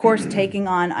now. Of course, taking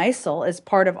on ISIL is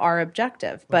part of our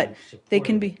objective, but they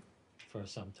can be... For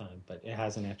some time, but it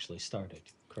hasn't actually started,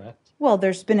 correct? Well,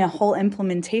 there's been a whole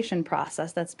implementation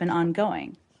process that's been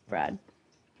ongoing, Brad.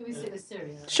 Can we say to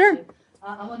Syria? Sure.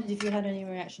 I wondered if you had any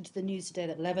reaction to the news today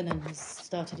that Lebanon has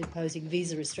started imposing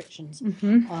visa restrictions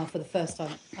for the first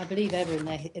time, I believe, ever in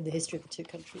the history of the two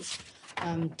countries,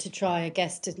 to try, I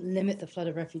guess, to limit the flood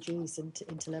of refugees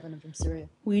into Lebanon from Syria.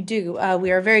 We do.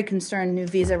 We are very concerned new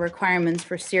visa requirements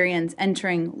for Syrians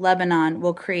entering Lebanon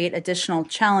will create additional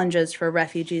challenges for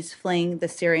refugees fleeing the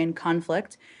Syrian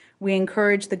conflict. We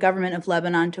encourage the government of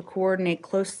Lebanon to coordinate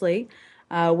closely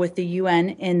with the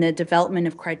UN in the development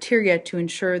of criteria to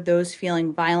ensure those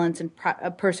feeling violence and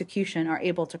persecution are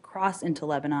able to cross into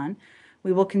Lebanon.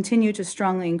 We will continue to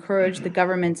strongly encourage the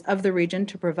governments of the region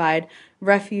to provide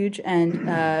refuge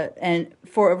and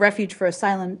for refuge for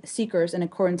asylum seekers in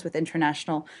accordance with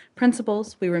international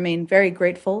principles. We remain very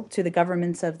grateful to the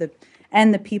governments of the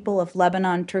people of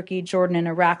Lebanon, Turkey, Jordan, and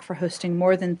Iraq for hosting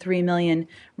more than 3 million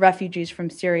refugees from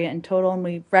Syria in total, and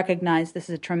we recognize this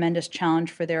is a tremendous challenge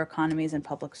for their economies and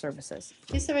public services.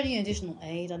 Is there any additional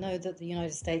aid? I know that the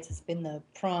United States has been the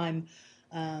prime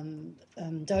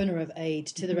donor of aid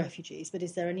to the refugees, but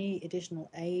is there any additional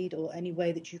aid or any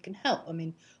way that you can help? I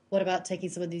mean, what about taking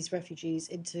some of these refugees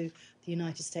into the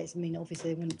United States? I mean,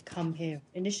 obviously they wouldn't come here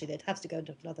initially; they'd have to go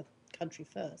into another country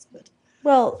first. But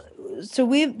well, so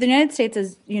the United States,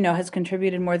 as you know, has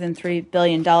contributed more than $3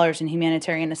 billion in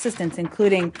humanitarian assistance,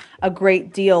 including a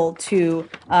great deal to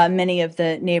many of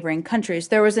the neighboring countries.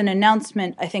 There was an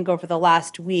announcement, I think, over the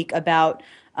last week about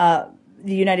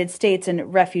the United States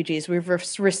and refugees. We've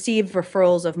received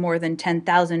referrals of more than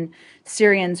 10,000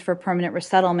 Syrians for permanent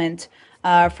resettlement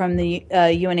from the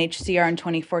UNHCR in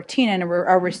 2014, and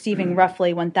are receiving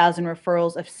roughly 1,000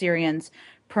 referrals of Syrians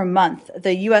per month.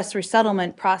 The U.S.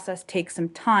 resettlement process takes some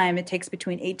time. It takes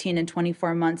between 18 and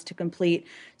 24 months to complete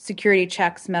security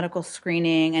checks, medical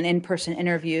screening, and in-person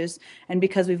interviews. And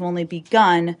because we've only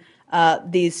begun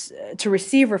to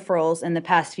receive referrals in the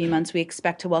past few months, we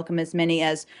expect to welcome as many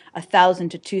as 1,000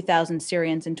 to 2,000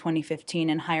 Syrians in 2015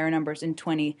 and higher numbers in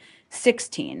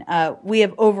 2016. We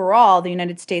have overall, the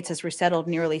United States has resettled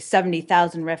nearly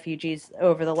 70,000 refugees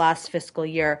over the last fiscal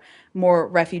year, more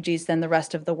refugees than the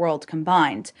rest of the world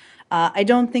combined. I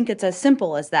don't think it's as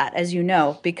simple as that, as you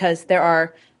know, because there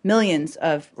are millions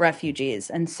of refugees.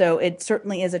 And so it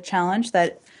certainly is a challenge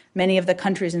that many of the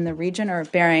countries in the region are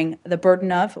bearing the burden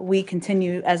of. We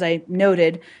continue, as I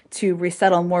noted, to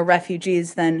resettle more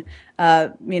refugees than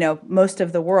most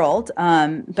of the world,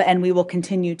 and we will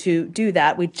continue to do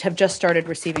that. We have just started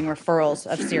receiving referrals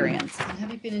of Syrians. And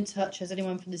have you been in touch? Has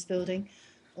anyone from this building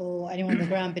or anyone on the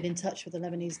ground been in touch with the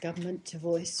Lebanese government to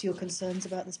voice your concerns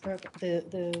about this program,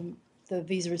 the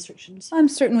visa restrictions? I'm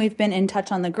certain we've been in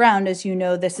touch on the ground. As you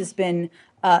know, this has been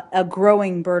a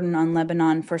growing burden on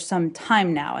Lebanon for some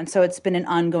time now, and so it's been an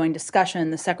ongoing discussion.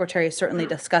 The Secretary certainly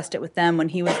discussed it with them when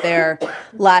he was there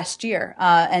last year,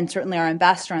 and certainly our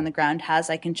ambassador on the ground has.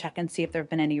 I can check and see if there have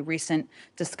been any recent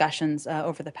discussions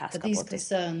over the past couple of days. These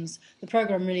concerns, the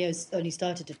program really has only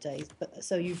started today, but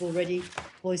so you've already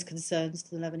voiced concerns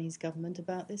to the Lebanese government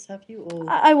about this, have you? Or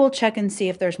I will check and see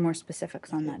if there's more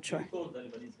specifics on that, sure.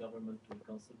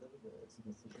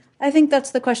 I think that's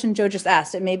the question Joe just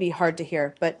asked. It may be hard to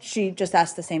hear, but she just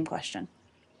asked the same question.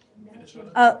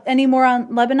 Any more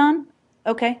on Lebanon?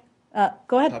 Okay.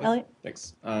 Go ahead, Elliot.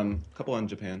 Thanks. A couple on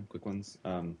Japan, quick ones.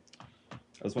 I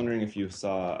was wondering if you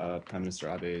saw Prime Minister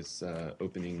Abe's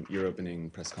opening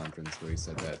press conference where he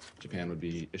said that Japan would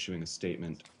be issuing a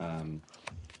statement on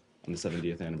the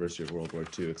 70th anniversary of World War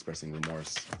II expressing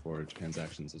remorse for Japan's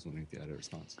actions. I was wondering if you had a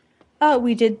response.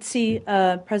 We did see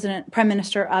Prime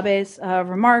Minister Abe's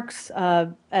remarks.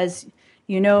 As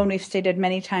you know, and we've stated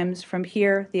many times from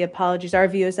here, our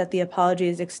view is that the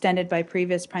apologies extended by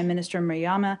previous Prime Minister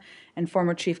Murayama and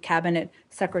former Chief Cabinet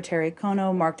Secretary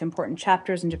Kono marked important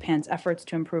chapters in Japan's efforts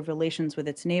to improve relations with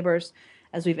its neighbors.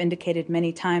 As we've indicated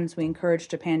many times, we encourage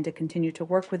Japan to continue to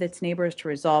work with its neighbors to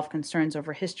resolve concerns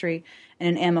over history in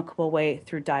an amicable way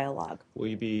through dialogue. Will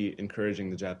you be encouraging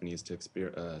the Japanese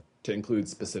to include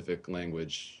specific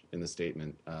language in the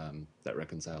statement that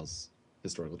reconciles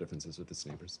historical differences with its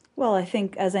neighbors? Well, I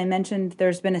think, as I mentioned,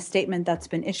 there's been a statement that's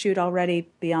been issued already.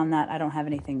 Beyond that, I don't have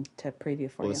anything to preview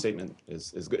for you. Well, the statement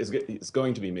is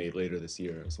going to be made later this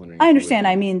year. I was wondering. I understand.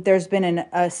 I mean, there's been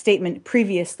a statement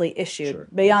previously issued. Sure.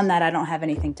 Beyond that, I don't have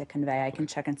anything to convey. I can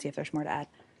check and see if there's more to add.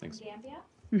 Thanks. Gambia?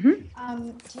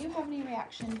 Mm-hmm. Do you have any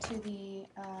reaction to the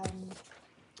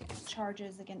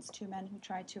charges against two men who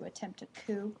tried to attempt a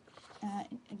coup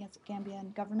against the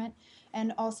Gambian government,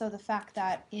 and also the fact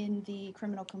that in the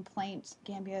criminal complaint,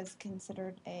 Gambia is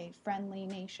considered a friendly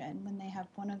nation when they have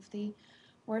one of the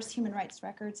worst human rights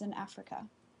records in Africa?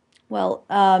 Well,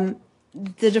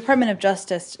 the Department of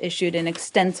Justice issued an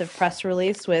extensive press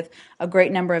release with a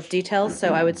great number of details,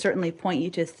 so I would certainly point you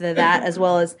to that, as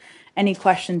well as any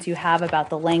questions you have about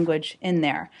the language in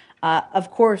there.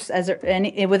 Of course,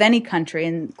 with any country,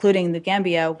 including the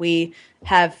Gambia, we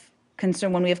have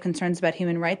when we have concerns about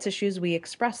human rights issues, we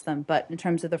express them. But in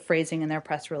terms of the phrasing in their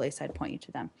press release, I'd point you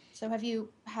to them. So have you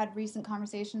had recent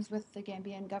conversations with the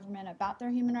Gambian government about their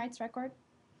human rights record?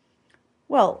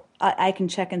 Well, I can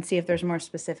check and see if there's more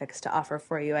specifics to offer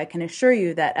for you. I can assure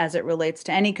you that as it relates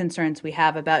to any concerns we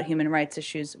have about human rights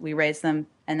issues, we raise them,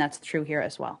 and that's true here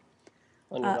as well.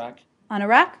 On Iraq? On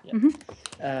Iraq?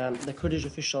 Yeah. The Kurdish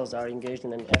officials are engaged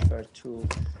in an effort to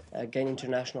gain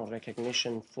international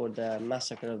recognition for the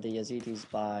massacre of the Yazidis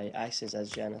by ISIS as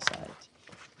genocide.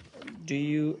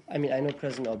 I know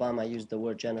President Obama used the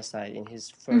word genocide in his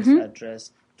first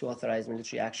address to authorize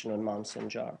military action on Mount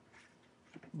Sinjar.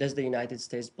 Does the United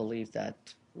States believe that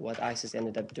what ISIS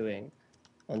ended up doing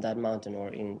on that mountain or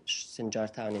in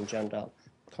Sinjar town in general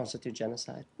constitute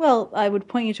genocide? Well, I would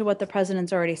point you to what the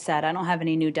president's already said. I don't have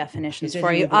any new definitions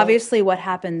for you. Obviously, what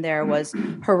happened there was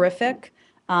horrific.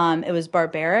 It was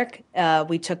barbaric.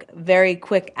 We took very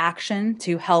quick action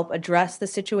to help address the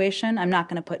situation. I'm not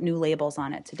going to put new labels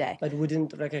on it today. But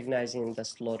wouldn't recognizing the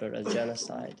slaughter as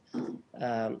genocide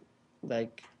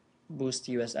boost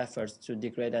U.S. efforts to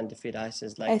degrade and defeat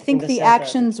ISIS? I think the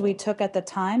actions we took at the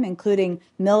time, including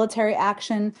military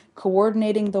action,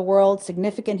 coordinating the world,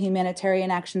 significant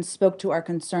humanitarian action, spoke to our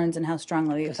concerns and how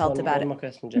strongly we felt about it. One more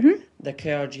question, The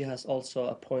KRG has also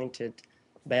appointed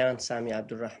Bayan Sami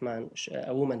Abdulrahman,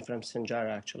 a woman from Sinjar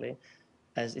actually,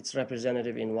 as its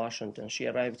representative in Washington. She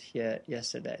arrived here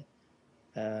yesterday.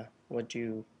 Do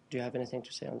you have anything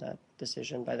to say on that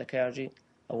decision by the KRG,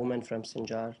 a woman from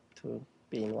Sinjar to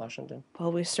be in Washington?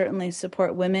 Well, we certainly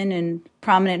support women in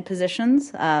prominent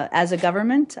positions as a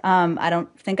government. I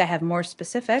don't think I have more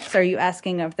specifics. Are you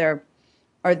asking if there,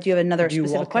 or do you have another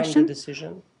specific question? The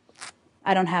decision?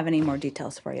 I don't have any more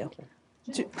details for you. Okay.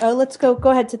 Let's go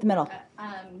ahead to the middle.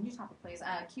 New topic, please.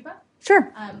 Cuba?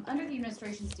 Sure. Under the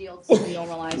administration's deal to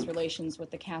normalize relations with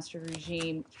the Castro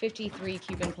regime, 53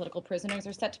 Cuban political prisoners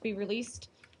are set to be released.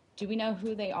 Do we know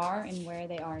who they are and where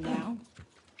they are now?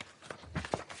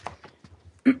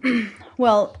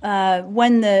 Well,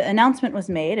 when the announcement was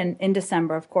made, and in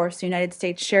December, of course, the United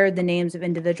States shared the names of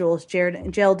individuals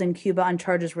jailed in Cuba on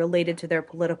charges related to their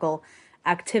political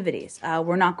activities.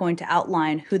 We're not going to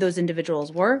outline who those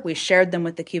individuals were. We shared them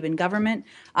with the Cuban government.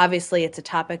 Obviously, it's a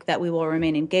topic that we will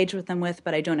remain engaged with them with,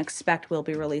 but I don't expect we'll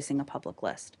be releasing a public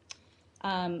list.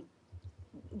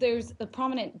 There's a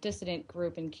prominent dissident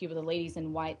group in Cuba, the Ladies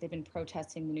in White. They've been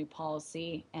protesting the new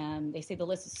policy, and they say the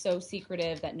list is so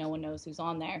secretive that no one knows who's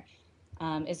on there.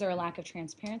 Is there a lack of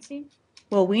transparency?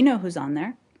 Well, we know who's on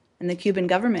there, and the Cuban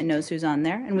government knows who's on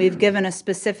there, and we've given a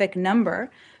specific number.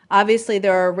 Obviously,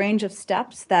 there are a range of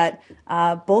steps that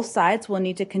both sides will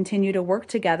need to continue to work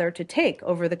together to take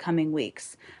over the coming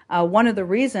weeks. One of the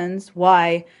reasons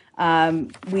why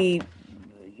we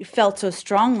felt so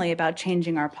strongly about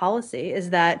changing our policy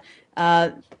is that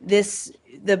the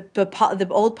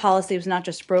old policy was not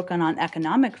just broken on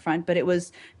economic front, but it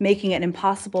was making it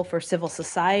impossible for civil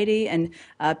society and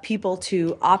people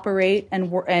to operate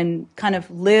and kind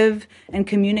of live and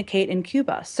communicate in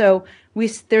Cuba. So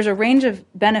there's a range of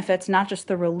benefits, not just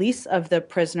the release of the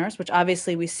prisoners, which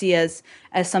obviously we see as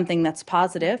something that's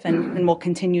positive and we'll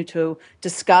continue to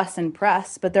discuss and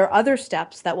press, but there are other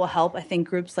steps that will help, I think,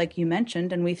 groups like you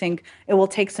mentioned, and we think it will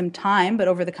take some time, but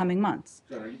over the coming months.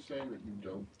 Are you saying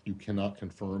that you cannot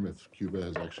confirm if Cuba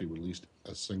has actually released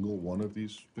a single one of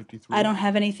these 53? I don't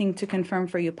have anything to confirm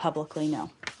for you publicly, no.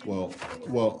 Well,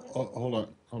 hold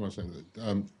on a second.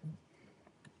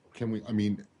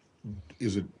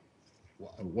 Is it,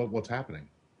 what's happening?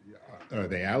 Are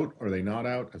they out? Are they not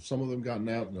out? Have some of them gotten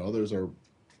out and others are,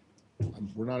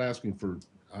 we're not asking for,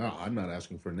 I'm not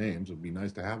asking for names. It'd be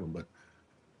nice to have them, but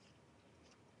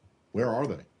where are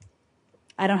they?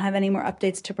 I don't have any more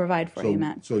updates to provide for you,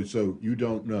 Matt. So you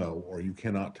don't know, or you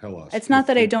cannot tell us. It's not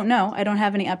that I don't know. I don't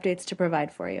have any updates to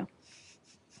provide for you.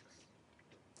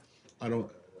 I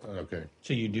don't. Okay.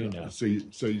 So you do know. So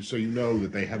you know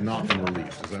that they have not been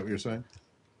released. Is that what you're saying?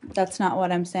 That's not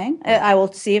what I'm saying. I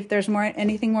will see if there's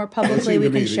anything more publicly we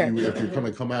can share. If you're going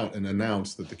to come out and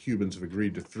announce that the Cubans have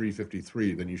agreed to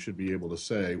 353, then you should be able to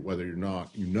say whether or not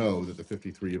you know that the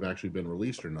 53 have actually been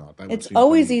released or not. It's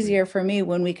always easier for me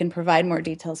when we can provide more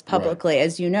details publicly,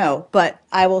 as you know, but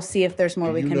I will see if there's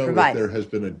more we can provide. Do you know if there has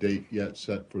been a date yet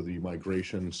set for the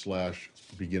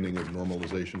migration/beginning of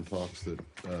normalization talks that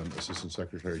Assistant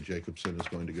Secretary Jacobson is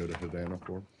going to go to Havana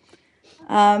for?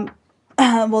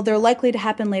 Well, they're likely to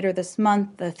happen later this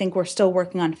month. I think we're still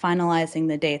working on finalizing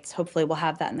the dates. Hopefully, we'll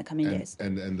have that in the coming days.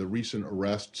 And the recent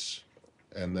arrests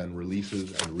and then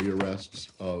releases and rearrests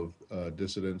of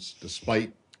dissidents,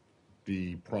 despite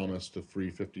the promise to free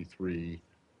 53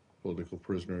 political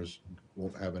prisoners,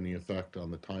 won't have any effect on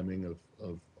the timing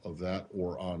of that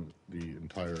or on the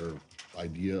entire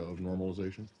idea of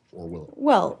normalization, or will it?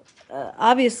 Well,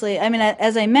 obviously, I mean,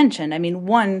 as I mentioned, I mean,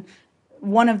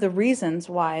 one of the reasons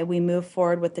why we move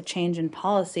forward with the change in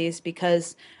policy is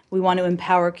because we want to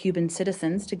empower Cuban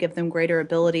citizens to give them greater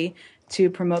ability to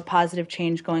promote positive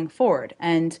change going forward.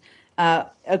 And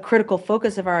a critical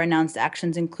focus of our announced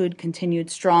actions include continued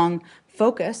strong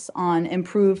focus on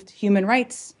improved human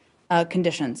rights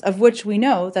conditions, of which we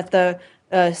know that the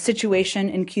situation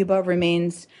in Cuba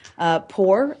remains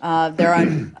poor. There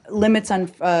are limits on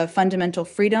fundamental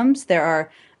freedoms. There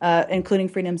are including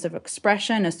freedoms of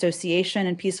expression, association,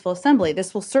 and peaceful assembly.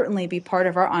 This will certainly be part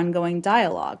of our ongoing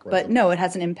dialogue. Right. But no, it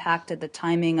hasn't impacted the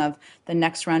timing of the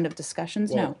next round of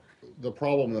discussions, no. The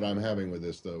problem that I'm having with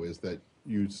this, though, is that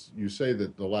you say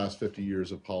that the last 50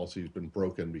 years of policy has been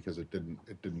broken because it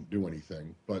didn't do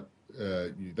anything, but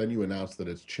then you announce that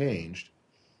it's changed,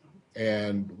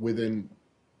 and within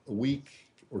a week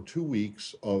or 2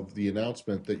 weeks of the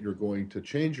announcement that you're going to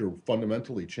change or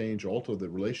fundamentally change, alter the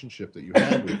relationship that you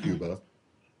had with Cuba,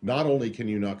 not only can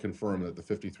you not confirm that the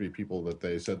 53 people that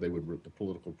they said they would, the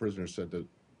political prisoners said that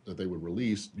they would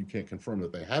release, you can't confirm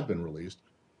that they have been released,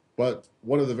 but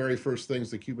one of the very first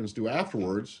things the Cubans do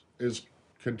afterwards is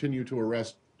continue to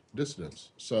arrest dissidents.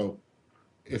 So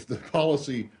if the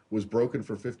policy was broken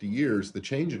for 50 years, the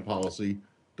change in policy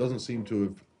doesn't seem to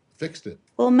have fixed it.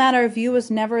 Well, a matter of view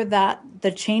was never that the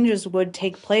changes would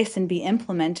take place and be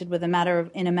implemented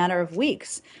in a matter of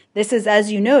weeks. This is,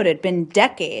 as you noted, been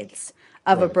decades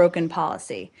of a broken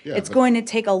policy. Yeah, it's going to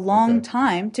take a long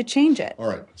time to change it. All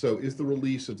right. So is the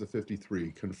release of the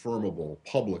 53 confirmable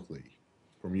publicly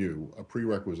from you a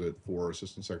prerequisite for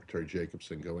Assistant Secretary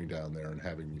Jacobson going down there and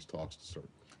having these talks to start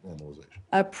normalization?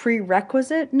 A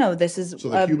prerequisite? No, this is so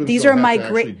the Cubans these don't are have to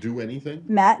actually do anything?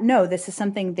 Matt, no, this is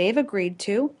something they've agreed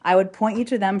to. I would point you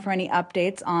to them for any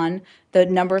updates on the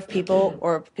number of people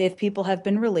or if people have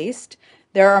been released.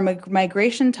 There are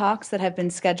migration talks that have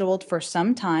been scheduled for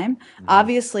some time. Mm-hmm.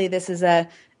 Obviously, this is a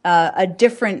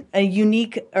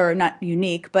unique, or not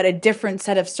unique, but a different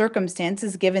set of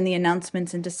circumstances given the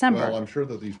announcements in December. Well, I'm sure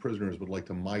that these prisoners would like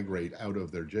to migrate out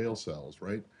of their jail cells,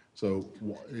 right? So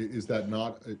is that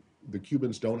not, the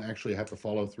Cubans don't actually have to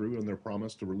follow through on their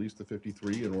promise to release the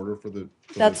 53 in order for the...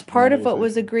 That's part of what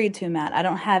was agreed to, Matt. I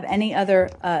don't have any other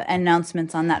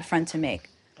announcements on that front to make.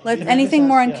 Anything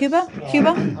more on Cuba? Cuba?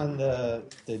 On the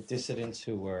dissidents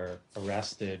who were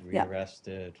arrested,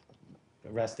 rearrested,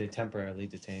 arrested, temporarily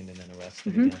detained, and then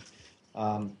arrested again.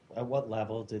 At what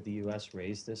level did the U.S.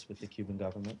 raise this with the Cuban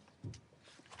government?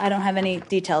 I don't have any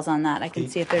details on that. I can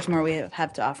see if there's more we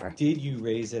have to offer. Did you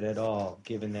raise it at all,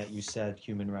 given that you said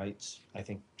human rights, I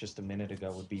think just a minute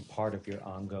ago, would be part of your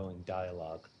ongoing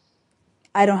dialogue?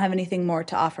 I don't have anything more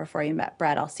to offer for you,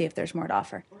 Brad. I'll see if there's more to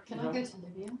offer. Can I go to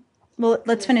Libya? Well,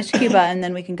 let's finish Cuba and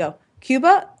then we can go.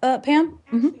 Cuba, Pam?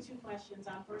 Actually, two questions.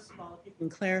 First of all, if you can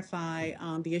clarify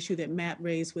the issue that Matt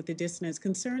raised with the dissidents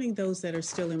concerning those that are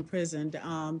still imprisoned.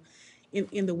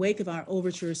 In the wake of our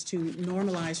overtures to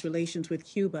normalize relations with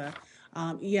Cuba,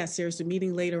 yes, there's a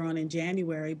meeting later on in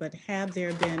January, but have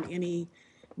there been any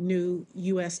new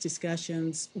U.S.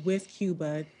 discussions with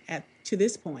Cuba to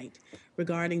this point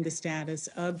regarding the status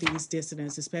of these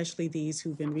dissidents, especially these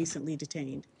who've been recently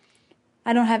detained?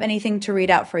 I don't have anything to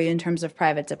read out for you in terms of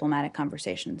private diplomatic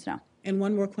conversations, no. And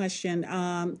one more question.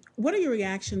 What are your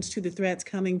reactions to the threats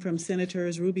coming from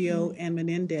Senators Rubio and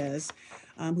Menendez,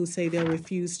 who say they'll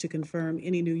refuse to confirm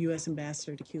any new U.S.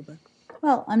 ambassador to Cuba?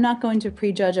 Well, I'm not going to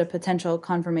prejudge a potential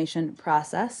confirmation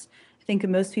process. I think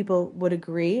most people would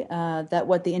agree that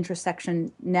what the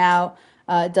intersection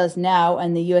does now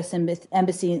and the U.S.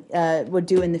 Embassy would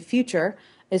do in the future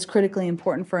is critically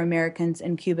important for Americans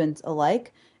and Cubans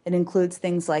alike. It includes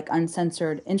things like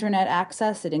uncensored internet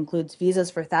access. It includes visas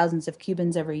for thousands of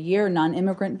Cubans every year,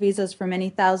 non-immigrant visas for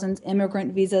many thousands,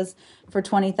 immigrant visas for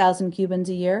 20,000 Cubans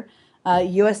a year.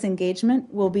 U.S.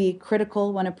 engagement will be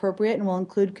critical when appropriate and will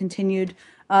include continued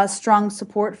strong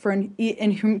support for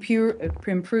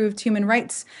improved human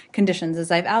rights conditions, as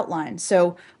I've outlined.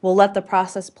 So we'll let the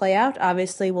process play out.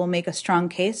 Obviously, we'll make a strong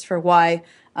case for why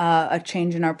a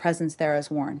change in our presence there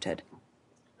is warranted.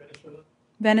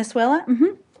 Venezuela?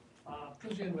 Mm-hmm.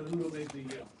 President Maduro made the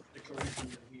declaration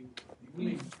that he would be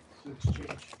willing to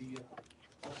exchange the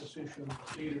opposition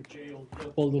leader jailed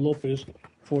Leopoldo Lopez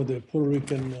for the Puerto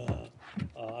Rican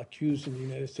accused in the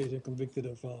United States and convicted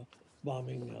of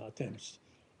bombing attempts.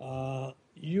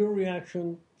 Your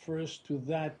reaction first to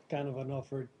that kind of an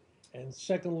offer, and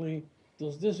secondly,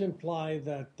 does this imply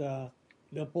that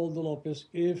Leopoldo Lopez,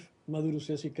 if Maduro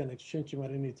says he can exchange him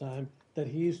at any time, that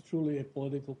he is truly a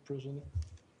political prisoner?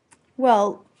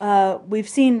 Well, we've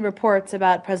seen reports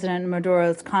about President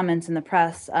Maduro's comments in the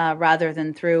press rather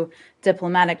than through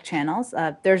diplomatic channels.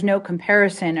 There's no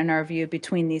comparison, in our view,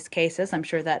 between these cases. I'm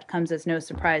sure that comes as no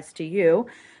surprise to you.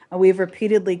 We've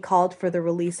repeatedly called for the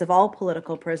release of all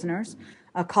political prisoners,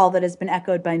 a call that has been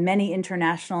echoed by many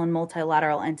international and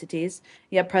multilateral entities.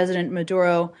 Yet President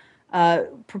Maduro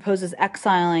proposes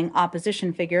exiling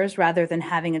opposition figures rather than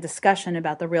having a discussion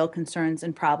about the real concerns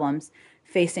and problems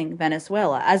facing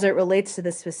Venezuela. As it relates to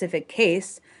this specific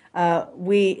case,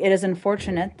 it is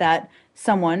unfortunate that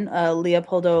someone,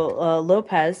 Leopoldo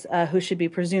Lopez, who should be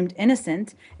presumed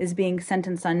innocent, is being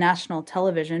sentenced on national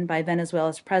television by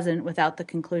Venezuela's president without the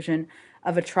conclusion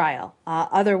of a trial.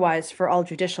 Otherwise, for all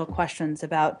judicial questions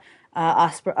about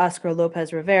Oscar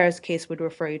Lopez Rivera's case, would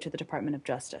refer you to the Department of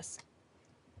Justice.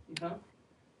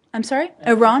 I'm sorry?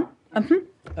 Iran?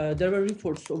 There were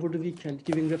reports over the weekend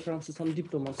giving reference to some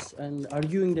diplomats and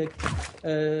arguing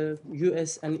that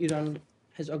U.S. and Iran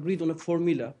has agreed on a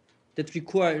formula that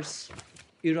requires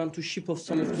Iran to ship off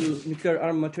some of the nuclear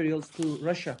arm materials to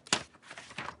Russia.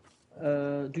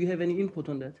 Do you have any input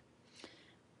on that?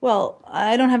 Well,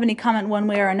 I don't have any comment one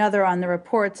way or another on the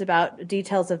reports about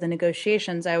details of the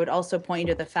negotiations. I would also point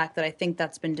you to the fact that I think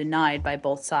that's been denied by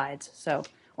both sides,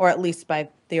 or at least by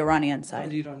the Iranian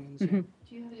side. The Iranians. Do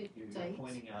you have a You're date?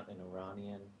 pointing out an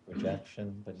Iranian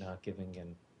rejection, but not giving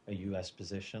a U.S.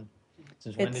 position.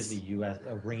 Since when does the U.S.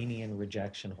 Iranian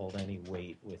rejection hold any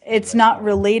weight with? It's not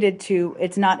related to.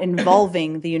 It's not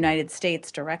involving the United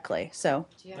States directly. So.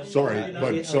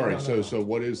 Sorry. So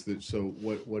what is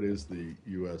the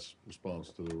U.S. response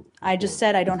to the report? I just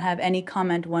said I don't have any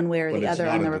comment one way or the other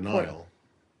on the report. Denial.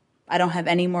 I don't have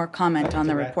any more comment on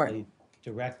the report.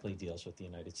 Directly deals with the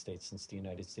United States, since the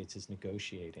United States is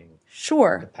negotiating.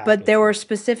 Sure, but there were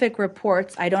specific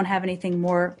reports. I don't have anything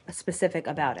more specific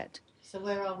about it. So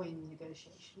where are we in the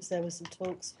negotiations? There were some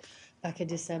talks back in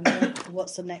December.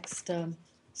 What's the next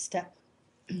step?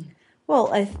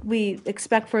 Well, we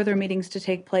expect further meetings to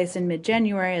take place in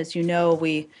mid-January. As you know,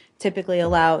 we typically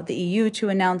allow the EU to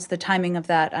announce the timing of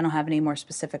that. I don't have any more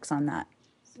specifics on that.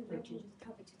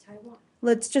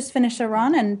 Let's just finish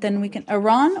Iran, and then we can...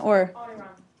 Iran or... On Iran.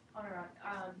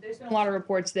 There's been a lot of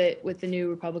reports that with the new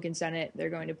Republican Senate,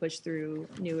 they're going to push through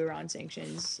new Iran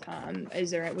sanctions. What's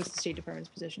the State Department's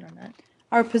position on that?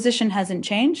 Our position hasn't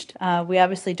changed. We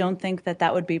obviously don't think that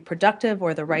that would be productive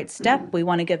or the right step. We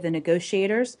want to give the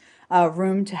negotiators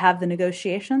room to have the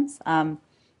negotiations.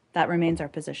 That remains our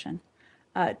position.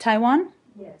 Taiwan?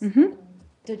 Yes. Mm-hmm.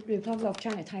 The Republic of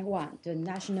China, Taiwan, the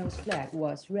national flag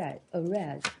was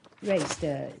raised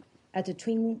at the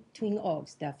Twin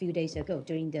Oaks a few days ago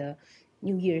during the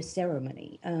New Year's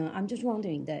ceremony. I'm just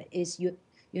wondering that is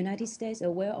United States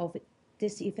aware of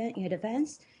this event in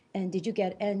advance, and did you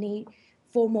get any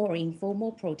formal or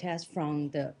informal protest from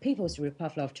the People's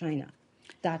Republic of China?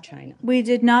 China. We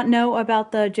did not know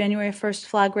about the January 1st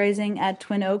flag raising at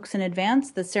Twin Oaks in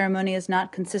advance. The ceremony is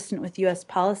not consistent with U.S.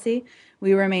 policy.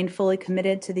 We remain fully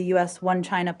committed to the U.S. One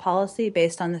China policy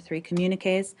based on the 3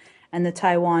 communiques and the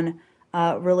Taiwan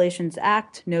Relations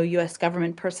Act. No U.S.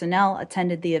 government personnel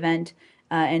attended the event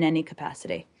in any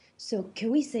capacity. So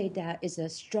can we say that it's a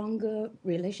stronger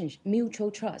relationship, mutual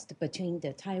trust between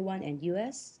the Taiwan and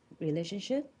U.S.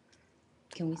 relationship?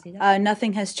 Can we say that?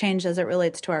 Nothing has changed as it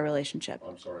relates to our relationship.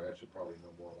 I'm sorry, I should probably know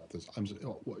more about this.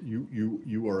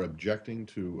 You are objecting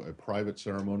to a private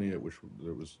ceremony at which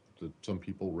some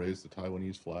people raised the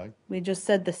Taiwanese flag? We just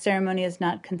said the ceremony is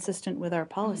not consistent with our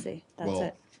policy. That's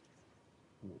it.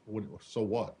 So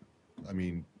what? I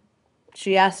mean...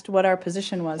 She asked what our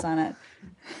position was on it.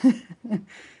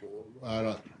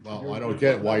 I don't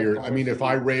get why you're... I mean, if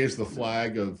I raise the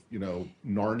flag of,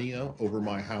 Narnia over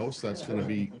my house, that's going to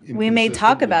be... We may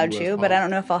talk about you, but I don't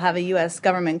know if I'll have a U.S.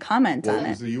 government comment on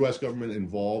it. Is the U.S. government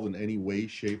involved in any way,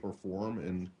 shape, or form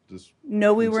in this?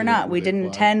 No, we were not. We didn't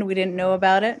attend. We didn't know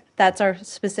about it. That's our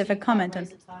specific comment.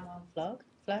 Raise the Taiwan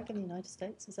flag in the United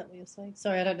States? Is that what you're saying?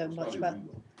 Sorry, I don't know much about...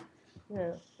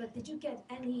 Yeah. But did you get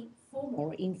any formal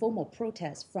or informal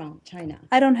protest from China?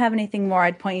 I don't have anything more.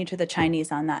 I'd point you to the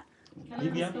Chinese on that.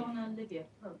 Libya?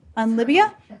 On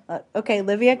Libya? Okay,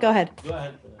 Libya, go ahead. Go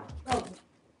ahead.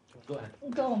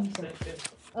 Go on.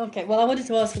 Okay, well, I wanted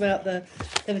to ask about the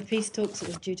peace talks that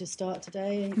was due to start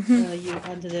today. You're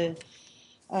under the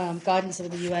guidance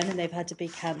of the UN, and they've had to be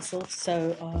cancelled.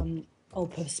 So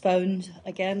postponed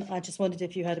again. I just wondered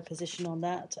if you had a position on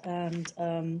that. And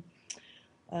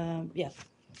yeah.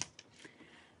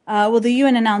 Well, the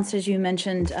UN announced, as you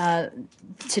mentioned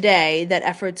today, that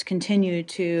efforts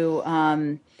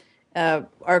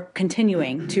are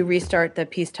continuing to restart the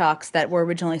peace talks that were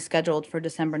originally scheduled for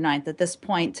December 9th. At this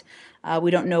point,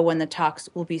 we don't know when the talks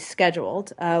will be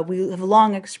scheduled. We have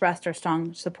long expressed our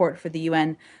strong support for the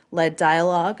UN-led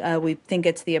dialogue. We think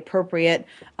it's the appropriate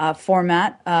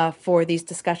format for these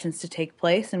discussions to take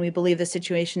place, and we believe the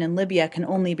situation in Libya can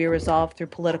only be resolved through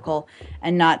political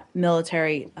and not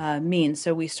military means.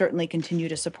 So we certainly continue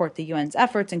to support the UN's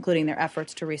efforts, including their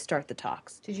efforts to restart the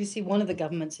talks. Did you see one of the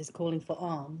governments is calling for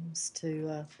arms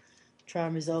to try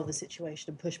and resolve the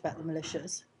situation and push back the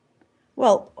militias?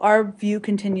 Well, our view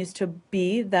continues to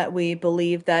be that we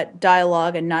believe that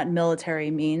dialogue and not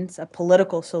military means a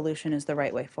political solution is the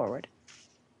right way forward.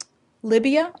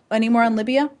 Libya? Any more on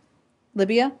Libya?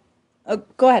 Libya?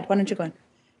 Go ahead. Why don't you go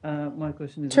on? My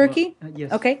question is Turkey? About,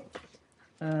 yes. Okay.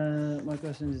 My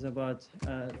question is about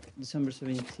December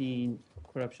 17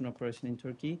 corruption operation in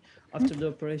Turkey. After the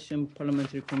operation,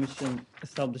 Parliamentary Commission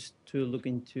established to look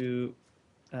into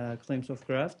claims of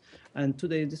graft, and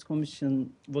today this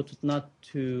commission voted not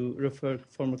to refer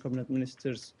former cabinet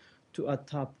ministers to a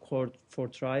top court for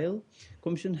trial.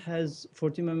 Commission has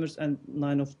 40 members and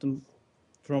 9 of them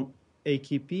from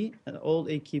AKP, and all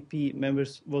AKP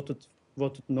members voted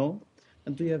no.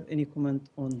 And do you have any comment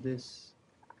on this?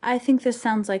 I think this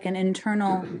sounds like an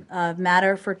internal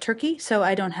matter for Turkey, so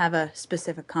I don't have a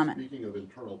specific comment. Speaking of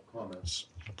internal comments,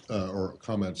 or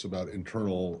comments about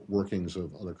internal workings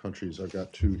of other countries, I've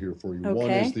got 2 here for you. Okay. One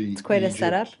is the It's quite a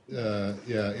setup.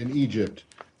 In Egypt,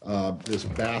 this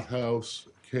bathhouse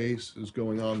case is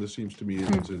going on. This seems to me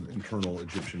it's an internal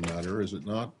Egyptian matter, is it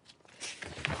not?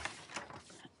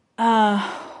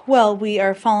 Well, we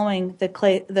are following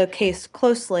the case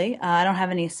closely. I don't have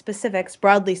any specifics.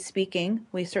 Broadly speaking,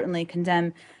 we certainly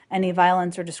condemn any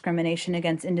violence or discrimination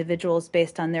against individuals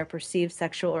based on their perceived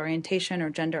sexual orientation or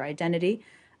gender identity.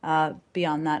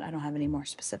 Beyond that, I don't have any more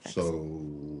specifics.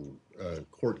 So a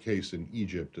court case in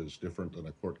Egypt is different than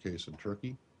a court case in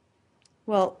Turkey?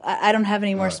 Well, I don't have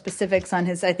any more specifics on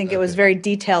his. I think it was very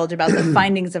detailed about the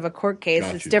findings of a court case.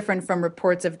 Got It's you. different from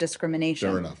reports of discrimination.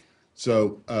 Fair enough.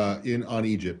 So on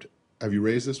Egypt, have you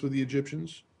raised this with the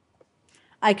Egyptians?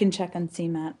 I can check on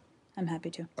CMAT. I'm happy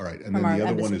to. All right. And then the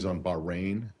other one is on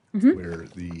Bahrain, where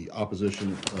the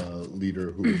opposition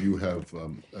leader, who you have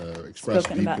expressed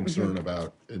Spoken deep about. concern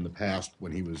about in the past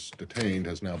when he was detained,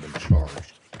 has now been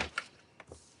charged.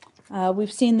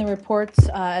 We've seen the reports.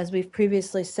 As we've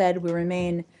previously said, we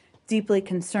remain deeply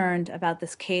concerned about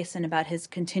this case and about his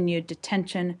continued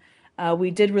detention.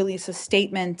 We did release a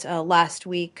statement last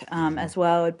week as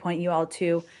well. I would point you all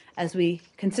to, as we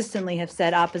consistently have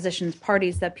said, opposition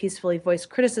parties that peacefully voice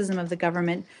criticism of the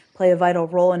government play a vital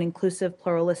role in inclusive,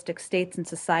 pluralistic states and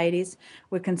societies.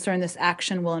 We're concerned this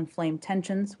action will inflame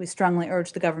tensions. We strongly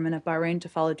urge the government of Bahrain to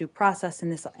follow due process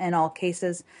in all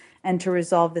cases and to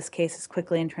resolve this case as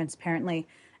quickly and transparently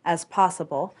as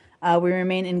possible. We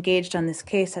remain engaged on this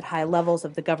case at high levels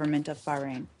of the government of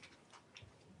Bahrain.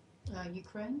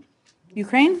 Ukraine?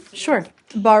 Ukraine? Sure.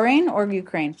 Bahrain or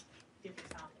Ukraine?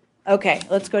 Okay,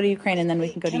 let's go to Ukraine and then we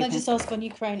can go to Can I Ukraine. just ask on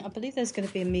Ukraine? I believe there's going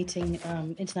to be a meeting,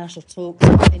 international talks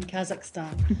in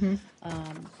Kazakhstan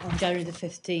on January the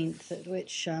 15th, at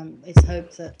which it's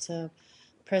hoped that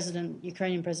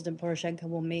Ukrainian President Poroshenko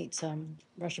will meet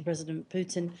Russian President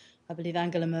Putin. I believe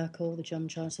Angela Merkel, the German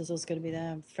Chancellor, is also going to be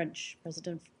there, and French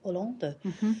President Hollande.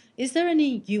 Is there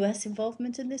any US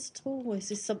involvement in this at all? Or is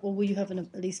this or will you have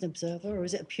at least an observer, or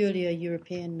is it purely a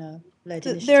European-led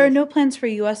initiative? There are no plans for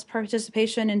U.S.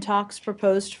 participation in talks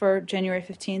proposed for January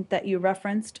 15th that you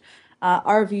referenced.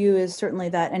 Our view is certainly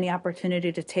that any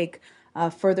opportunity to take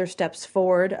further steps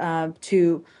forward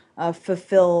to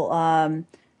fulfill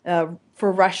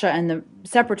for Russia and the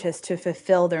separatists to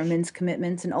fulfill their Minsk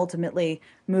commitments and ultimately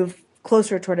move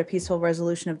closer toward a peaceful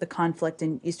resolution of the conflict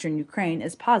in eastern Ukraine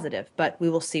is positive, but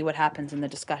we will see what happens in the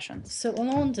discussions. So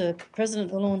President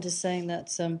Hollande is saying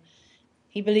that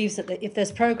he believes that if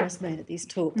there's progress made at these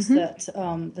talks, that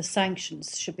the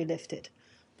sanctions should be lifted.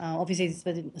 Obviously, there's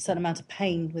been a certain amount of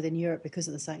pain within Europe because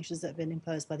of the sanctions that have been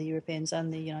imposed by the Europeans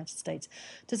and the United States.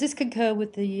 Does this concur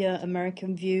with the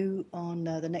American view on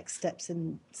the next steps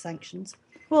in sanctions?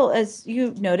 Well, as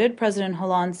you noted, President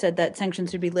Hollande said that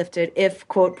sanctions would be lifted if,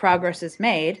 quote, progress is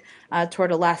made toward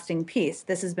a lasting peace.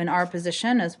 This has been our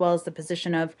position, as well as the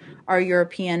position of our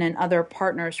European and other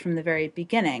partners from the very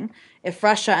beginning. If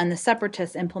Russia and the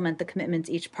separatists implement the commitments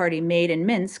each party made in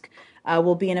Minsk,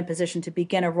 we'll be in a position to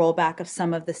begin a rollback of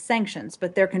some of the sanctions.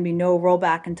 But there can be no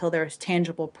rollback until there is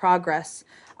tangible progress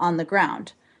on the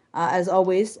ground. As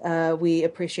always, we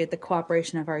appreciate the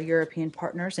cooperation of our European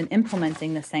partners in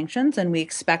implementing the sanctions, and we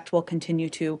expect we'll continue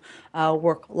to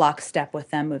work lockstep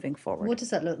with them moving forward. What does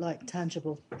that look like,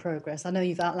 tangible progress? I know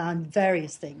you've outlined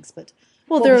various things, but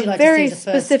well, what there would you are like to see very as a first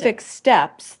specific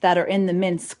step? steps that are in the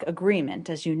Minsk agreement,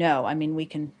 as you know. I mean, we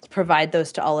can provide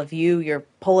those to all of you. You're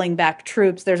pulling back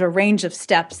troops. There's a range of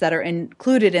steps that are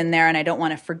included in there, and I don't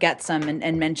want to forget some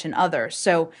and mention others.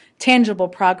 So tangible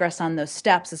progress on those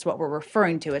steps is what we're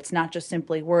referring to. It's not just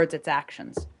simply words, it's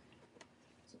actions.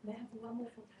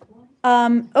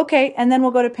 Okay, and then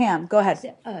we'll go to Pam. Go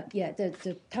ahead.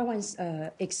 The Taiwan's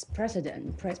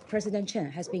ex-president, President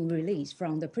Chen, has been released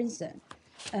from the prison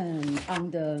on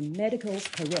the medical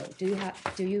parole.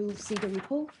 Do you see the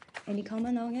report? Any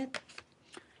comment on it?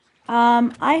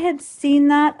 I had seen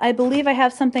that. I believe I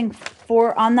have something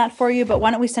on that for you, but why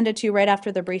don't we send it to you right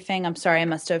after the briefing? I'm sorry, I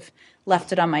must have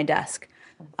left it on my desk.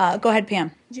 Go ahead,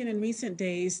 Pam. In recent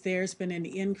days, there's been an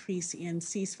increase in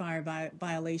ceasefire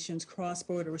violations,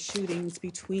 cross-border shootings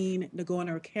between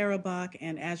Nagorno-Karabakh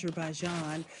and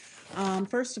Azerbaijan.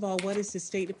 First of all, what is the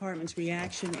State Department's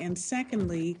reaction? And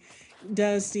secondly,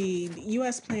 does the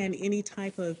U.S. plan any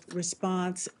type of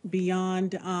response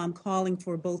beyond calling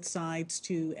for both sides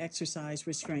to exercise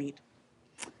restraint?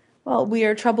 Well, we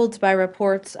are troubled by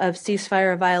reports of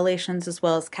ceasefire violations as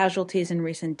well as casualties in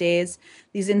recent days.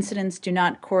 These incidents do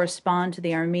not correspond to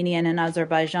the Armenian and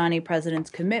Azerbaijani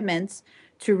presidents' commitments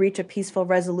to reach a peaceful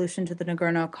resolution to the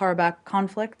Nagorno-Karabakh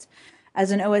conflict. As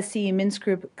an OSCE Minsk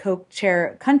Group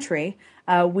co-chair country,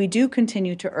 we do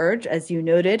continue to urge, as you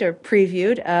noted or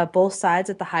previewed, both sides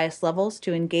at the highest levels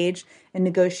to engage in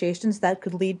negotiations that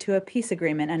could lead to a peace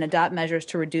agreement and adopt measures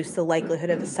to reduce the likelihood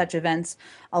of such events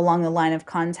along the line of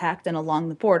contact and along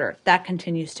the border. That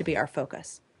continues to be our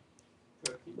focus.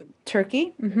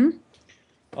 Turkey? Mm-hmm.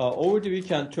 Over the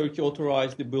weekend, Turkey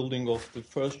authorized the building of the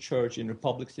first church in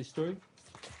Republic's history.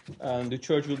 And the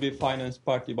church will be financed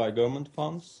partly by government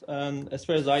funds. And as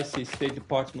far as I see, State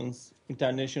Department's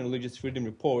International Religious Freedom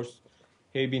reports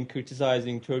have been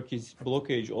criticizing Turkey's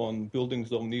blockage on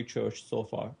buildings of new church so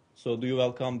far. So do you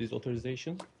welcome this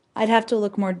authorization? I'd have to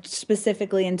look more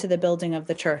specifically into the building of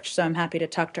the church, so I'm happy to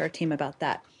talk to our team about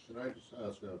that. Can I just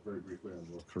ask very briefly on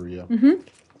North Korea? Mm-hmm.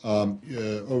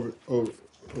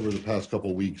 Over the past couple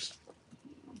of weeks,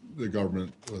 the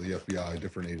government or the FBI,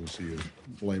 different agencies,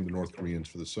 blamed the North Koreans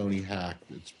for the Sony hack.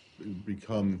 It's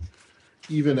become,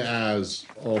 even as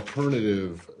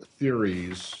alternative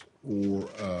theories or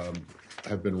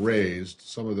have been raised,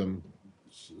 some of them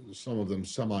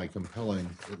semi-compelling,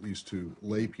 at least to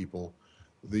lay people,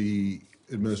 the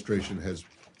administration has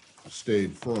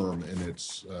stayed firm in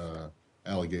its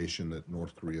allegation that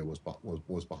North Korea was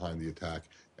behind the attack.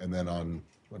 And then on,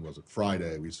 when was it,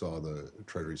 Friday, we saw the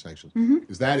Treasury sanctions. Mm-hmm.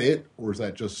 Is that it, or is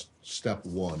that just step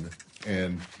one?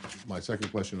 And my second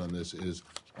question on this is,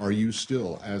 are you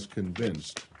still as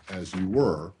convinced as you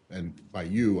were, and by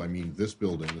you, I mean this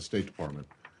building, the State Department,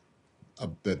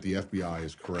 that the FBI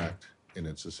is correct in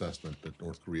its assessment that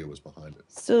North Korea was behind it?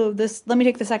 So let me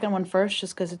take the second one first,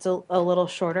 just because it's a little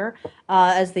shorter.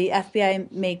 As the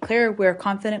FBI made clear, we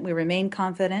remain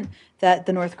confident that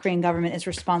the North Korean government is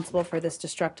responsible for this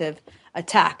destructive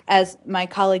attack. As my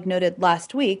colleague noted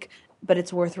last week, but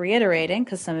it's worth reiterating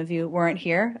because some of you weren't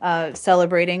here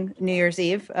celebrating New Year's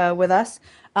Eve with us.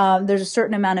 There's a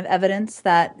certain amount of evidence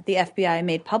that the FBI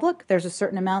made public. There's a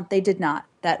certain amount they did not,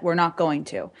 that we're not going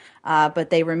to.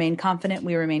 But they remain confident.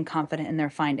 We remain confident in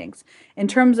their findings. In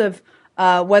terms of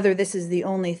whether this is the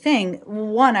only thing,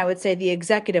 one, I would say the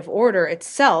executive order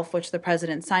itself, which the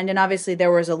president signed, and obviously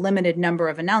there was a limited number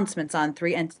of announcements on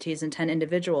 3 entities and 10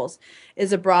 individuals,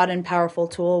 is a broad and powerful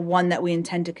tool, one that we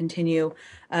intend to continue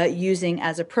using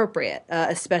as appropriate,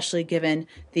 especially given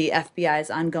the FBI's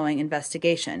ongoing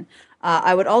investigation.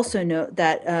 I would also note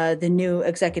that the new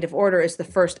executive order is the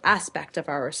first aspect of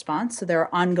our response, so there are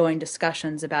ongoing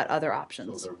discussions about other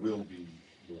options. So there will be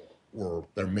more, or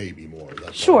there may be more.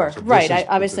 Sure, right. I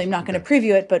obviously am not going to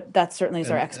preview it, but that certainly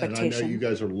is our expectation. And I know you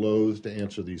guys are loath to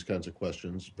answer these kinds of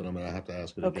questions, but I'm going to have to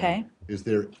ask it again. Okay. Is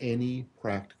there any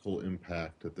practical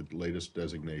impact that the latest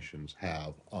designations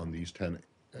have on these 10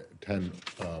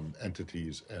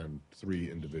 entities and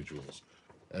 3 individuals?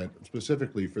 And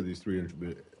specifically for these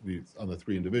on the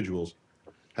 3 individuals,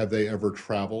 Have they ever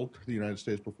traveled to the United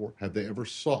States before? Have they ever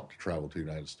sought to travel to the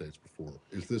United States before?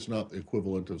 Is this not the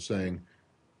equivalent of saying,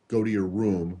 go to your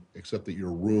room, except that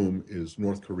your room is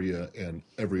North Korea and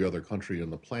every other country on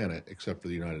the planet except for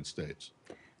the United States?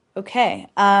 Okay.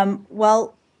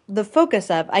 Well, the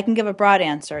focus of, I can give a broad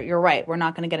answer. You're right. We're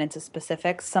not going to get into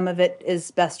specifics. Some of it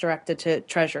is best directed to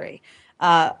Treasury.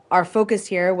 Our focus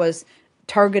here was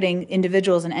targeting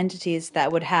individuals and entities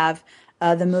that would have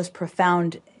the most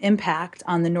profound impact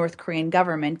on the North Korean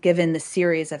government, given the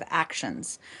series of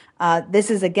actions. This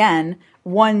is, again,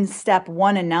 one step,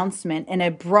 one announcement in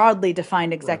a broadly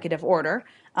defined executive order,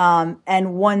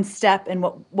 and one step in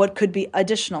what could be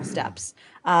additional steps.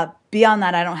 Beyond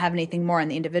that, I don't have anything more on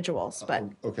the individuals. But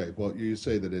okay, well, you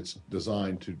say that it's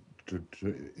designed to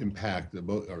impact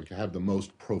or have the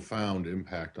most profound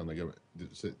impact on the government.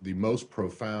 The most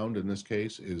profound in this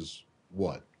case is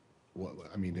what?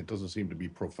 I mean, it doesn't seem to be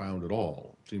profound at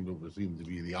all. It seems to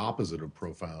be the opposite of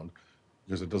profound,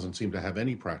 because it doesn't seem to have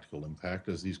any practical impact,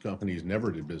 as these companies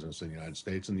never did business in the United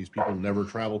States, and these people never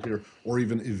traveled here or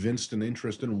even evinced an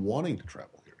interest in wanting to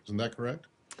travel here. Isn't that correct?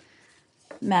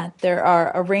 Matt, there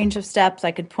are a range of steps.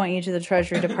 I could point you to the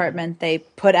Treasury Department. They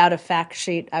put out a fact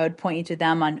sheet. I would point you to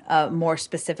them on more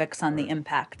specifics on the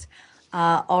impact.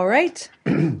 All right.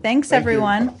 Thanks,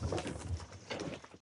 everyone.